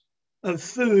 boxes of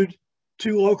food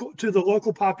to the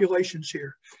local populations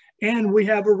here. And we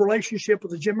have a relationship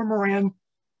with the Jim and Moran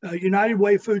United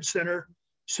Way Food Center,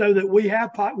 so that we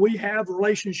have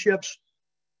relationships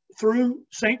through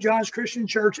St. John's Christian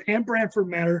Church and Branford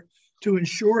Manor to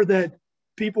ensure that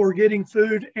people are getting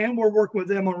food, and we're working with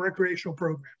them on recreational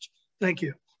programs. Thank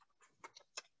you.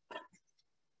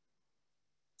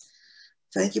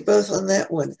 Thank you both on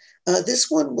that one. This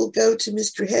one will go to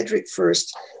Mr. Hedrick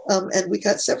first. And we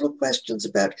got several questions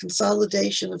about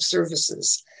consolidation of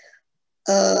services.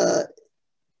 In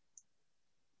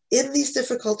these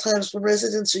difficult times when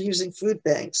residents are using food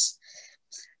banks,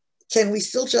 can we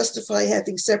still justify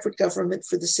having separate government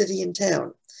for the city and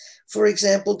town? For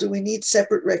example, do we need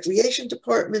separate recreation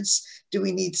departments? Do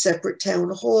we need separate town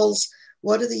halls?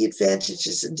 What are the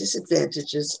advantages and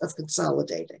disadvantages of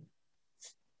consolidating?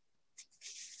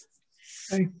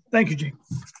 Okay. Thank you, Jean.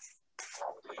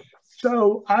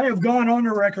 So I have gone on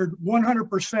the record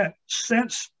 100%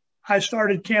 since I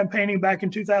started campaigning back in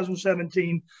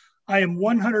 2017. I am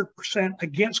 100%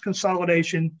 against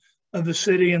consolidation of the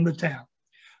city and the town.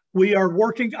 We are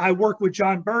working, I work with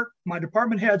John Burt, my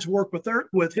department heads work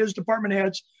with his department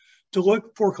heads to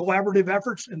look for collaborative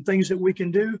efforts and things that we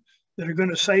can do that are going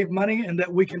to save money and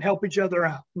that we can help each other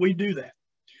out. We do that.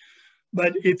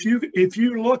 But if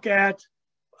you look at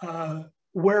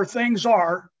where things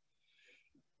are,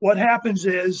 what happens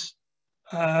is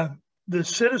the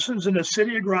citizens in the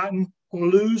city of Groton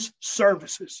lose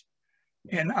services.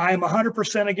 And I am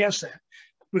 100% against that.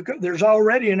 Because there's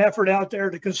already an effort out there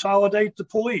to consolidate the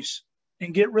police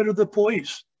and get rid of the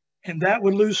police. And that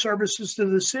would lose services to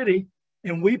the city.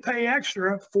 And we pay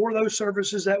extra for those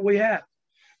services that we have.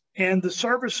 And the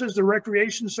services, the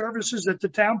recreation services that the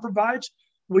town provides,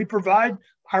 we provide.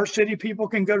 Our city people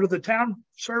can go to the town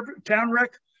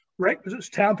rec,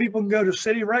 town people can go to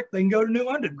city rec, they can go to New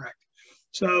London rec.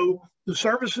 So the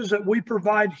services that we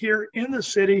provide here in the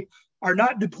city are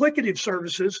not duplicative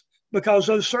services because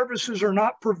those services are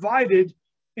not provided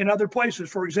in other places.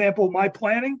 For example, my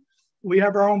planning, we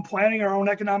have our own planning, our own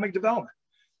economic development.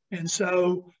 And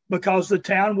so because the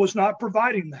town was not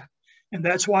providing that, and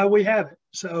that's why we have it.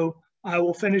 So I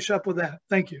will finish up with that.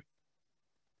 Thank you.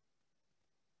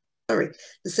 All right,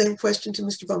 the same question to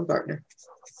Mr. Bumgardner.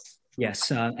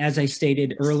 Yes, as I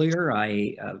stated earlier,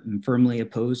 I am firmly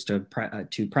opposed to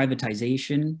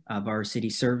privatization of our city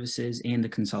services and the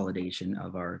consolidation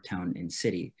of our town and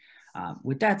city.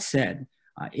 With that said,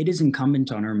 it is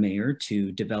incumbent on our mayor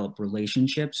to develop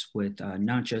relationships with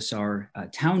not just our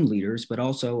town leaders, but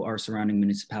also our surrounding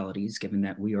municipalities, given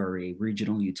that we are a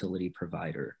regional utility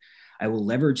provider. I will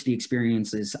leverage the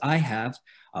experiences I have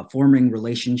forming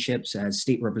relationships as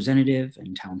state representative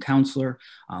and town councilor,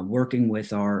 working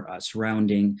with our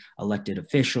surrounding elected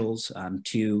officials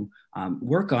to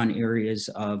work on areas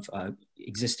of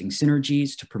existing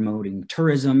synergies, to promoting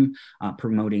tourism,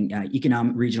 promoting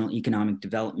regional economic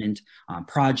development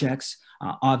projects.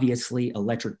 Obviously,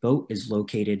 Electric Boat is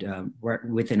located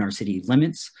within our city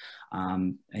limits.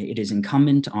 It is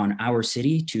incumbent on our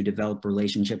city to develop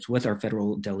relationships with our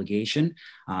federal delegation.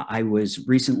 I was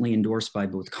recently endorsed by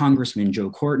both Congressman Joe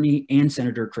Courtney and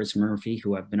Senator Chris Murphy,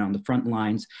 who have been on the front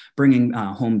lines bringing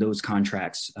home those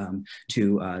contracts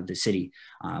to the city.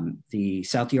 The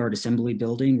South Yard Assembly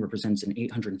Building represents an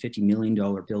 $850 million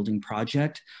building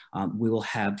project. We will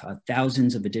have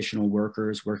thousands of additional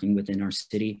workers working within our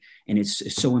city, and it's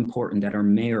so important that our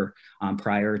mayor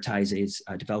prioritizes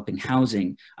developing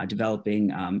housing,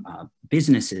 developing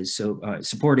businesses, so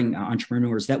supporting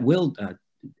entrepreneurs that will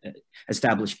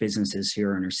establish businesses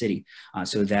here in our city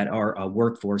so that our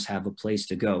workforce have a place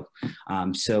to go.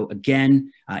 So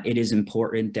again, it is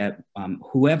important that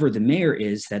whoever the mayor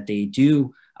is, that they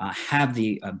do have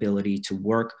the ability to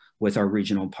work with our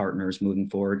regional partners moving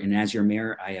forward. And as your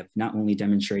mayor, I have not only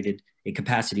demonstrated a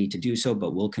capacity to do so,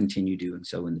 but will continue doing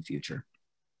so in the future.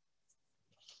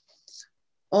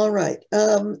 All right,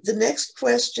 the next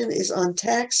question is on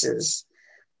taxes,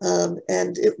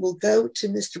 and it will go to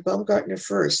Mr. Bumgardner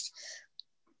first.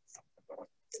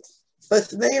 Both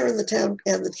the mayor and the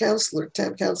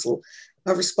town council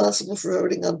are responsible for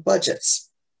voting on budgets.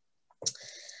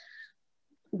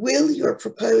 Will your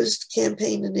proposed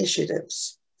campaign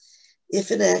initiatives,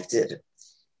 if enacted,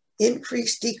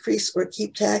 increase, decrease, or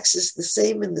keep taxes the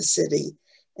same in the city?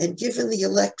 And given the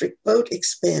Electric Boat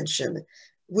expansion,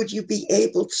 would you be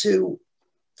able to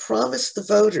promise the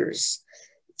voters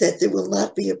that there will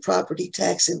not be a property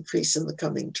tax increase in the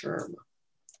coming term?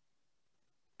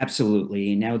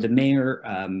 Absolutely. Now, the mayor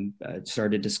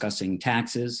started discussing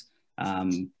taxes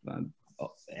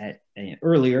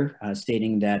earlier,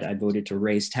 stating that I voted to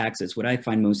raise taxes. What I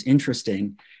find most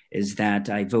interesting is that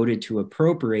I voted to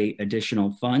appropriate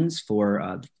additional funds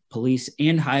for police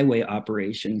and highway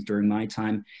operations during my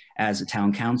time as a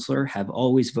town councilor. Have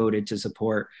always voted to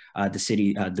support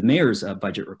the mayor's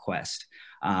budget request.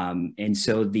 And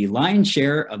so the lion's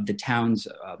share of the town's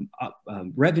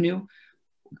revenue,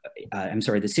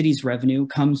 the city's revenue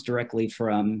comes directly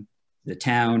from the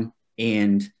town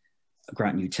and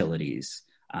Groton Utilities.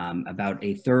 About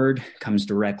a third comes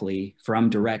directly from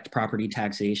direct property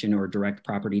taxation or direct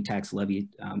property tax levy.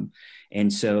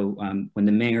 And so when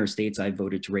the mayor states I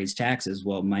voted to raise taxes,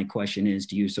 well, my question is,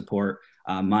 do you support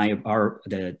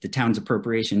the town's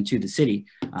appropriation to the city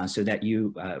so that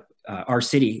our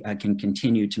city can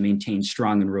continue to maintain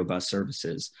strong and robust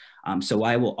services? So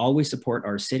I will always support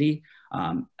our city.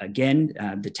 Again,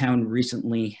 the town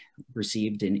recently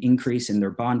received an increase in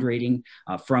their bond rating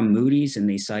from Moody's, and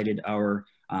they cited our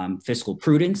fiscal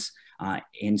prudence.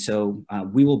 And so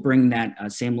we will bring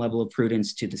that same level of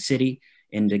prudence to the city,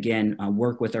 and again,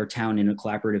 work with our town in a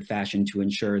collaborative fashion to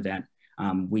ensure that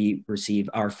we receive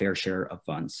our fair share of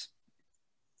funds.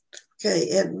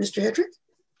 Okay, and Mr. Hedrick?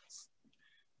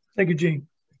 Thank you, Jean.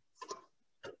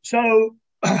 So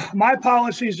my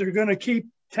policies are going to keep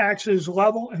taxes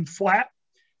level and flat.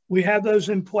 We have those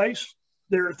in place.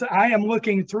 I am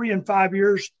looking 3 and 5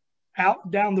 years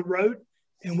out down the road,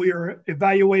 and we are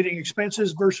evaluating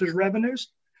expenses versus revenues.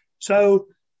 So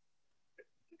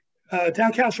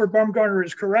Town Councilor Bumgardner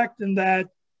is correct in that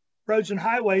roads and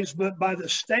highways, but by the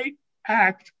state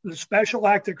act, the special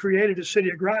act that created the city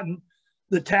of Groton,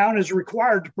 the town is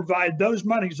required to provide those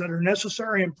monies that are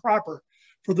necessary and proper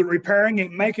for the repairing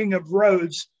and making of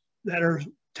roads that are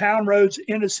town roads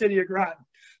in the city of Groton.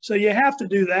 So you have to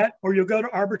do that, or you'll go to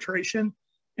arbitration,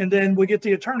 and then we get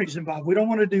the attorneys involved. We don't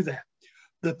want to do that.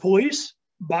 The police,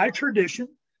 by tradition,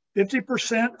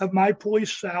 50% of my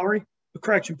police salary,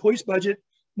 police budget,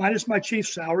 minus my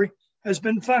chief's salary, has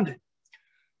been funded.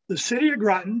 The city of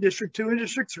Groton, District 2 and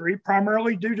District 3,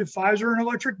 primarily due to Pfizer and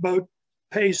Electric Boat,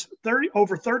 pays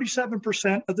over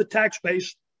 37% of the tax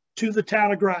base to the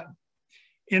town of Groton.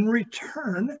 In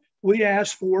return, we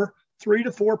ask for 3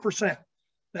 to 4%.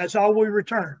 That's all we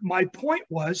return. My point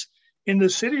was, in the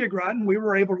city of Groton, we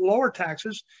were able to lower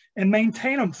taxes and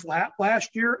maintain them flat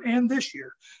last year and this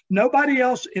year. Nobody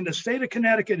else in the state of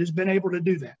Connecticut has been able to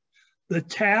do that. The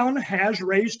town has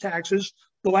raised taxes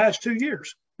the last 2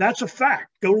 years. That's a fact.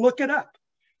 Go look it up.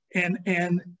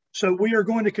 And so we are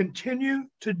going to continue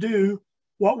to do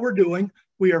what we're doing.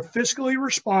 We are fiscally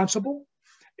responsible,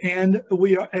 and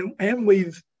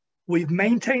we've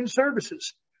maintained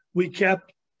services. We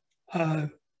kept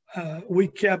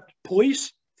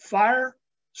police, fire,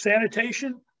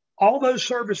 sanitation, all those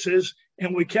services,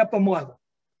 and we kept them level.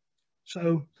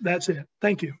 So that's it.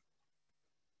 Thank you.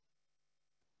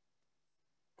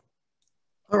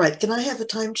 All right, can I have a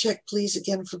time check, please,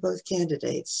 again for both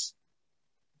candidates?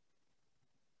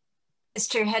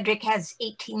 Mr. Hedrick has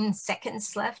 18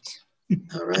 seconds left.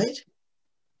 All right.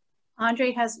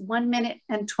 Aundre has 1 minute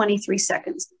and 23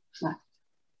 seconds left.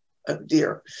 Oh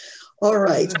dear. All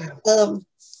right.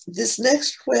 This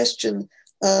next question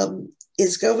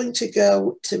is going to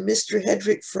go to Mr.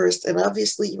 Hedrick first, and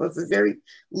obviously you have a very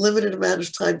limited amount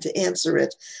of time to answer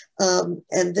it,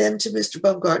 and then to Mr.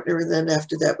 Bumgardner, and then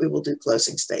after that we will do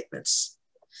closing statements.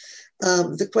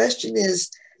 The question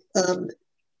is,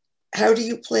 how do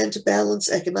you plan to balance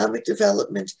economic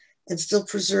development and still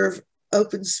preserve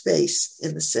open space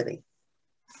in the city?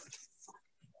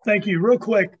 Thank you. Real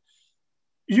quick,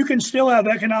 you can still have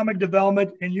economic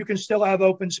development and you can still have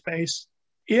open space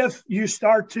if you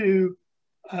start to,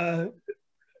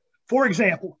 for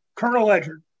example, Colonel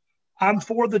Ledyard. I'm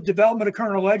for the development of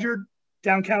Colonel Ledyard.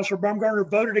 Town Councilor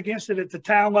Bumgardner voted against it at the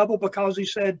town level because he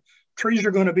said trees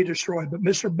are going to be destroyed. But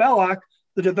Mr. Belloc,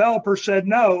 the developer, said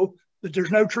no, that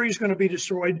there's no trees going to be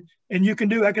destroyed, and you can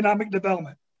do economic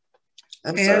development.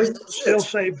 I'm sorry. Still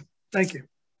save. Thank you.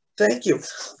 Thank you.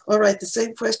 All right, the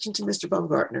same question to Mr.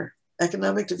 Bumgardner.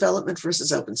 Economic development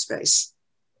versus open space.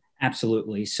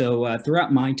 Absolutely. So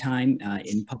throughout my time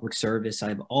in public service,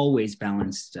 I've always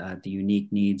balanced the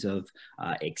unique needs of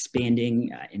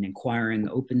expanding and acquiring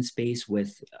open space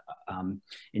with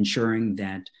ensuring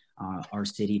that our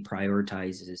city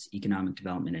prioritizes economic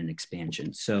development and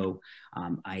expansion. So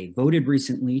I voted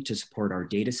recently to support our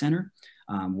data center,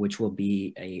 which will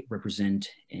represent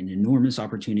an enormous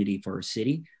opportunity for our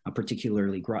city,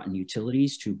 particularly Groton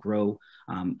Utilities, to grow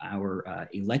our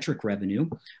electric revenue.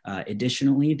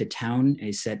 Additionally, the town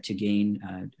is set to gain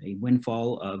a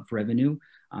windfall of revenue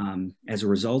as a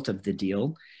result of the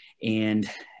deal. And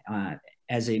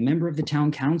as a member of the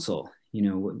town council, you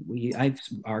know,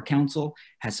 our council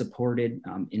has supported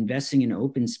investing in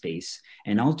open space,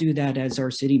 and I'll do that as our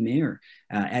city mayor.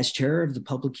 As chair of the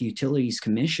Public Utilities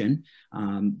Commission,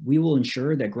 we will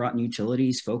ensure that Groton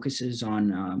Utilities focuses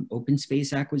on open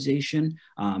space acquisition,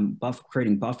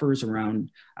 creating buffers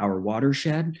around our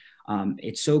watershed.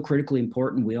 It's so critically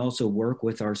important. We also work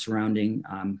with our surrounding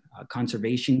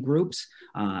conservation groups,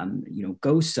 you know,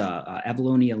 GOSA,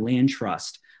 Avalonia Land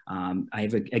Trust. I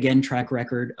have, again, track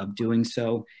record of doing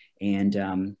so,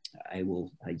 and I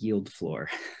will yield the floor.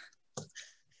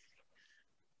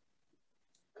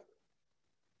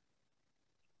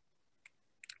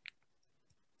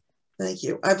 Thank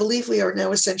you. I believe we are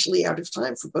now essentially out of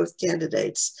time for both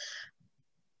candidates.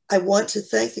 I want to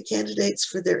thank the candidates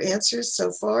for their answers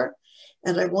so far,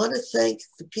 and I want to thank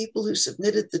the people who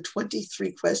submitted the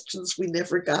 23 questions we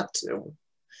never got to.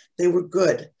 They were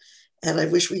good. and I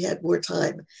wish we had more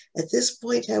time. At this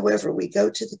point, however, we go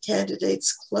to the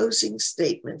candidates' closing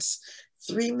statements,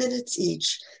 3 minutes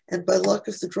each, and by luck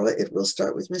of the draw, it will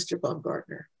start with Mr.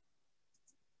 Bumgardner.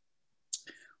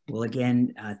 Well,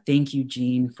 again, thank you,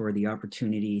 Jean, for the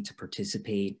opportunity to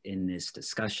participate in this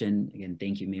discussion. Again,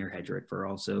 thank you, Mayor Hedrick, for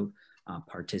also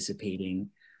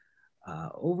participating.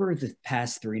 Over the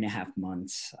past 3.5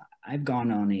 months, I've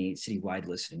gone on a citywide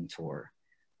listening tour,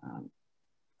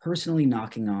 personally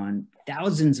knocking on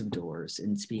thousands of doors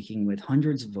and speaking with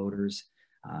hundreds of voters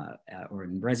or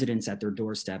residents at their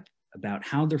doorstep about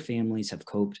how their families have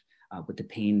coped with the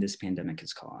pain this pandemic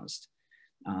has caused.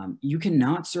 You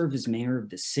cannot serve as mayor of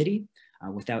the city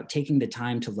without taking the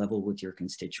time to level with your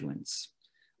constituents.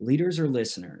 Leaders or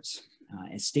listeners.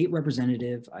 As state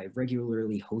representative, I've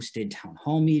regularly hosted town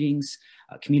hall meetings,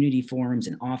 community forums,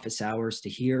 and office hours to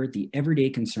hear the everyday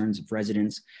concerns of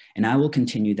residents, and I will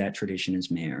continue that tradition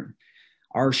as mayor.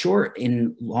 Our short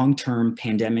and long-term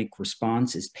pandemic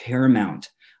response is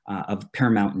of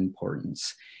paramount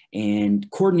importance. And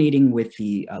coordinating with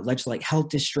the Ledge-Light Health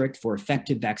District for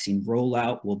effective vaccine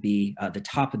rollout will be the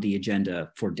top of the agenda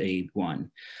for day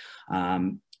one.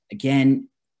 Again,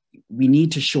 we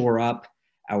need to shore up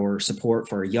our support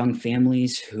for our young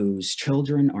families whose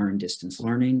children are in distance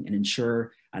learning and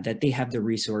ensure that they have the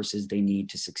resources they need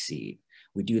to succeed.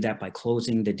 We do that by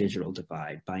closing the digital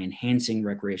divide, by enhancing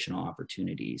recreational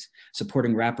opportunities,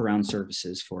 supporting wraparound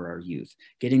services for our youth,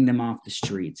 getting them off the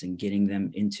streets and getting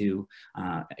them into,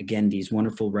 again, these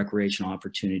wonderful recreational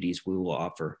opportunities we will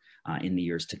offer in the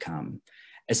years to come.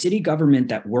 A city government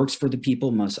that works for the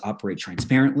people must operate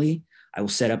transparently. I will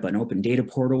set up an open data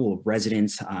portal where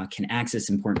residents can access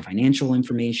important financial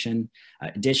information.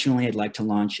 Additionally, I'd like to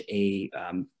launch a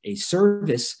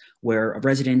service where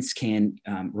residents can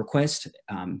request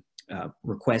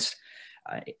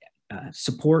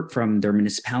support from their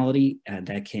municipality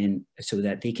so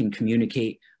that they can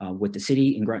communicate with the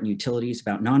city and Groton Utilities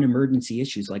about non-emergency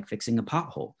issues like fixing a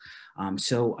pothole.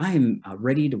 So I am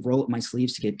ready to roll up my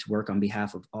sleeves to get to work on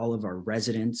behalf of all of our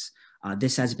residents.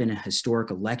 This has been a historic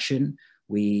election.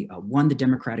 We won the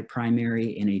Democratic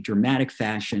primary in a dramatic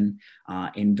fashion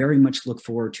and very much look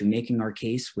forward to making our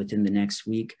case within the next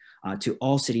week to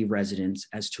all city residents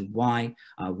as to why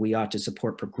we ought to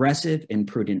support progressive and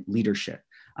prudent leadership.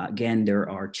 Again, there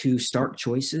are two stark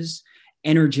choices: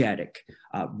 energetic,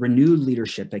 renewed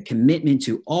leadership, a commitment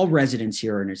to all residents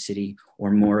here in our city, or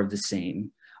more of the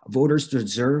same. Voters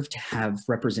deserve to have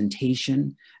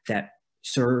representation that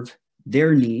serve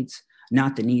their needs,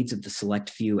 not the needs of the select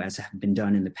few as have been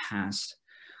done in the past.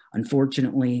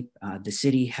 Unfortunately, the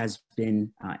city has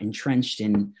been entrenched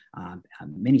in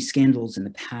many scandals in the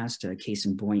past. Case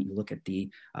in point, you look at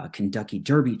the Kentucky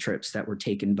Derby trips that were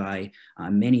taken by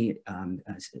many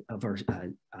of our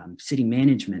city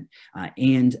management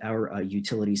and our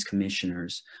utilities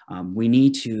commissioners. We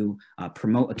need to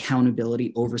promote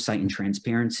accountability, oversight, and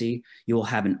transparency. You will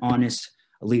have an honest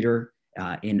leader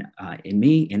in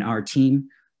me, in our team.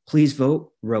 Please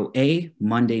vote row A,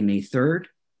 Monday, May 3rd.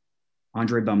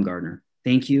 Aundre Bumgardner.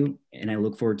 Thank you, and I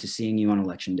look forward to seeing you on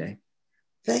Election Day.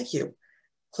 Thank you.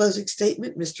 Closing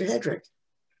statement, Mr. Hedrick.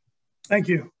 Thank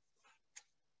you.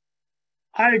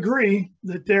 I agree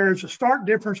that there is a stark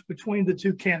difference between the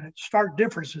two candidates, stark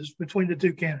differences between the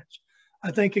two candidates.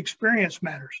 I think experience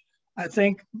matters. I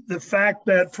think the fact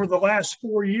that for the last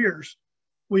 4 years,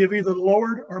 we have either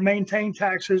lowered or maintained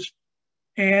taxes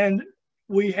and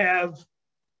we have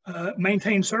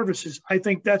maintained services. I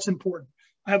think that's important.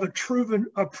 I have a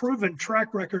proven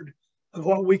track record of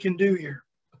what we can do here.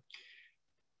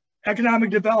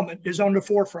 Economic development is on the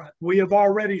forefront. We have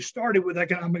already started with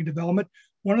economic development.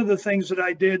 One of the things that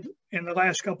I did in the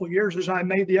last couple of years is I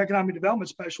made the economic development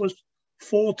specialist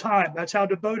full-time. That's how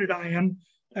devoted I am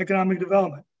to economic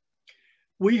development.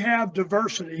 We have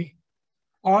diversity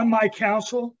on my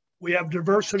council. We have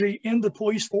diversity in the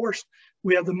police force.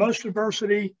 We have the most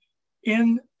diversity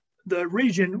in the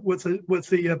region with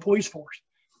the police force.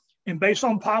 And based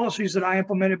on policies that I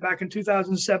implemented back in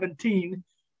 2017,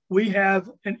 we have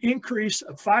an increase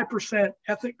of 5%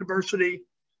 ethnic diversity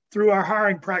through our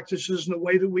hiring practices and the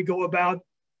way that we go about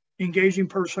engaging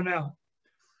personnel.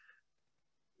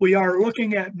 We are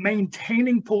looking at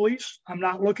maintaining police. I'm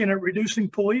not looking at reducing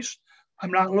police.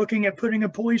 I'm not looking at putting a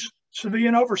police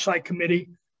civilian oversight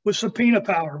committee with subpoena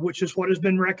power, which is what has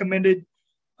been recommended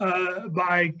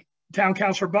by Town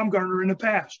Councilor Bumgardner in the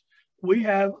past. We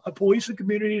have a Police and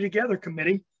Community Together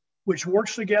committee, which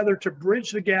works together to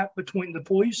bridge the gap between the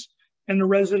police and the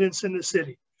residents in the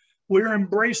city. We're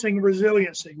embracing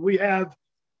resiliency. We're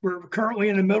currently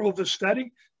in the middle of a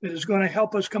study that is going to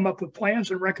help us come up with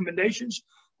plans and recommendations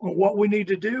on what we need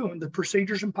to do and the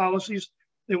procedures and policies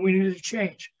that we need to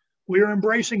change. We are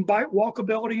embracing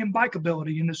walkability and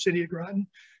bikeability in the city of Groton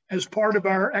as part of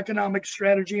our economic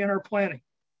strategy and our planning.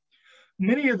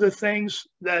 Many of the things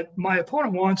that my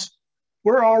opponent wants,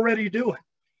 we're already doing.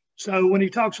 So when he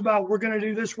talks about we're going to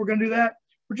do this, we're going to do that,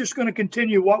 we're just going to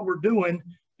continue what we're doing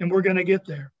and we're going to get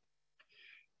there.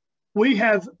 We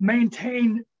have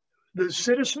maintained the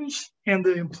citizens and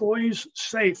the employees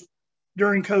safe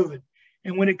during COVID.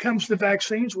 And when it comes to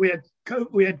vaccines, we had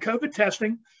COVID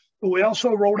testing, but we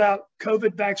also rolled out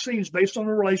COVID vaccines based on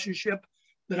the relationship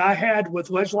that I had with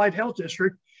Leslite Health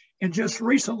District. And just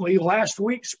recently, last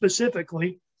week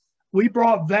specifically, we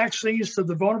brought vaccines to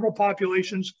the vulnerable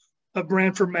populations of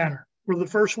Branford Manor. We're the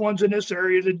first ones in this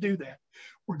area to do that.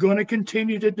 We're going to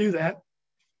continue to do that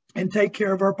and take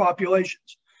care of our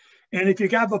populations. And if you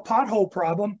have a pothole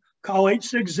problem, call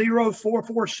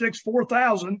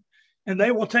 860-446-4000 and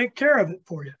they will take care of it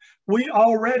for you. We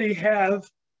already have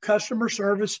customer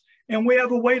service and we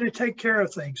have a way to take care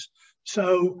of things.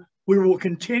 So we will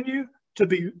continue to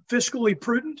be fiscally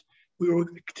prudent. We will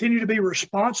continue to be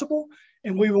responsible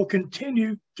and we will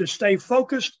continue to stay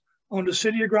focused on the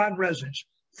City of Groton residents.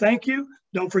 Thank you.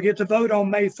 Don't forget to vote on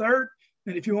May 3rd.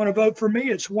 And if you want to vote for me,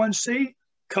 it's 1C,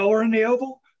 color in the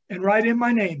oval, and write in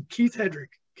my name, Keith Hedrick,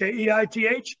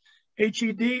 Keithhedrick.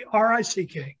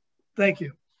 Thank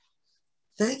you.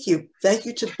 Thank you. Thank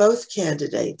you to both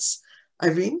candidates.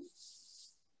 Irene?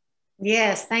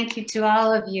 Yes, thank you to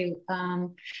all of you,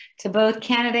 to both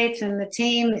candidates and the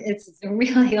team. It's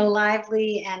really a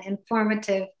lively and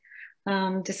informative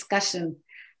discussion.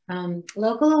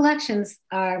 Local elections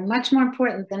are much more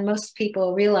important than most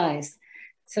people realize.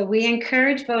 So we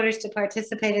encourage voters to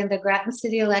participate in the Groton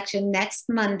City election next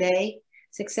Monday,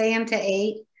 6 a.m. to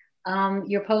 8.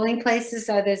 Your polling places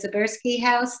are the Zaberski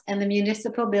House and the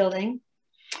Municipal Building.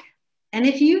 And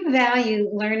if you value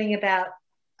learning about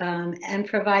and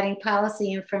providing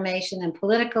policy information and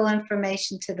political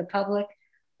information to the public,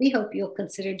 we hope you'll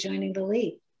consider joining the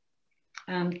League.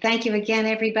 Thank you again,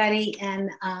 everybody, and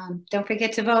don't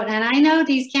forget to vote. And I know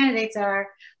these candidates are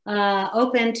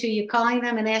open to you calling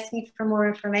them and asking for more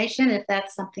information if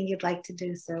that's something you'd like to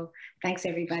do. So thanks,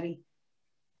 everybody.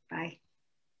 Bye.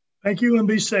 Thank you and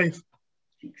be safe.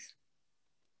 Thanks.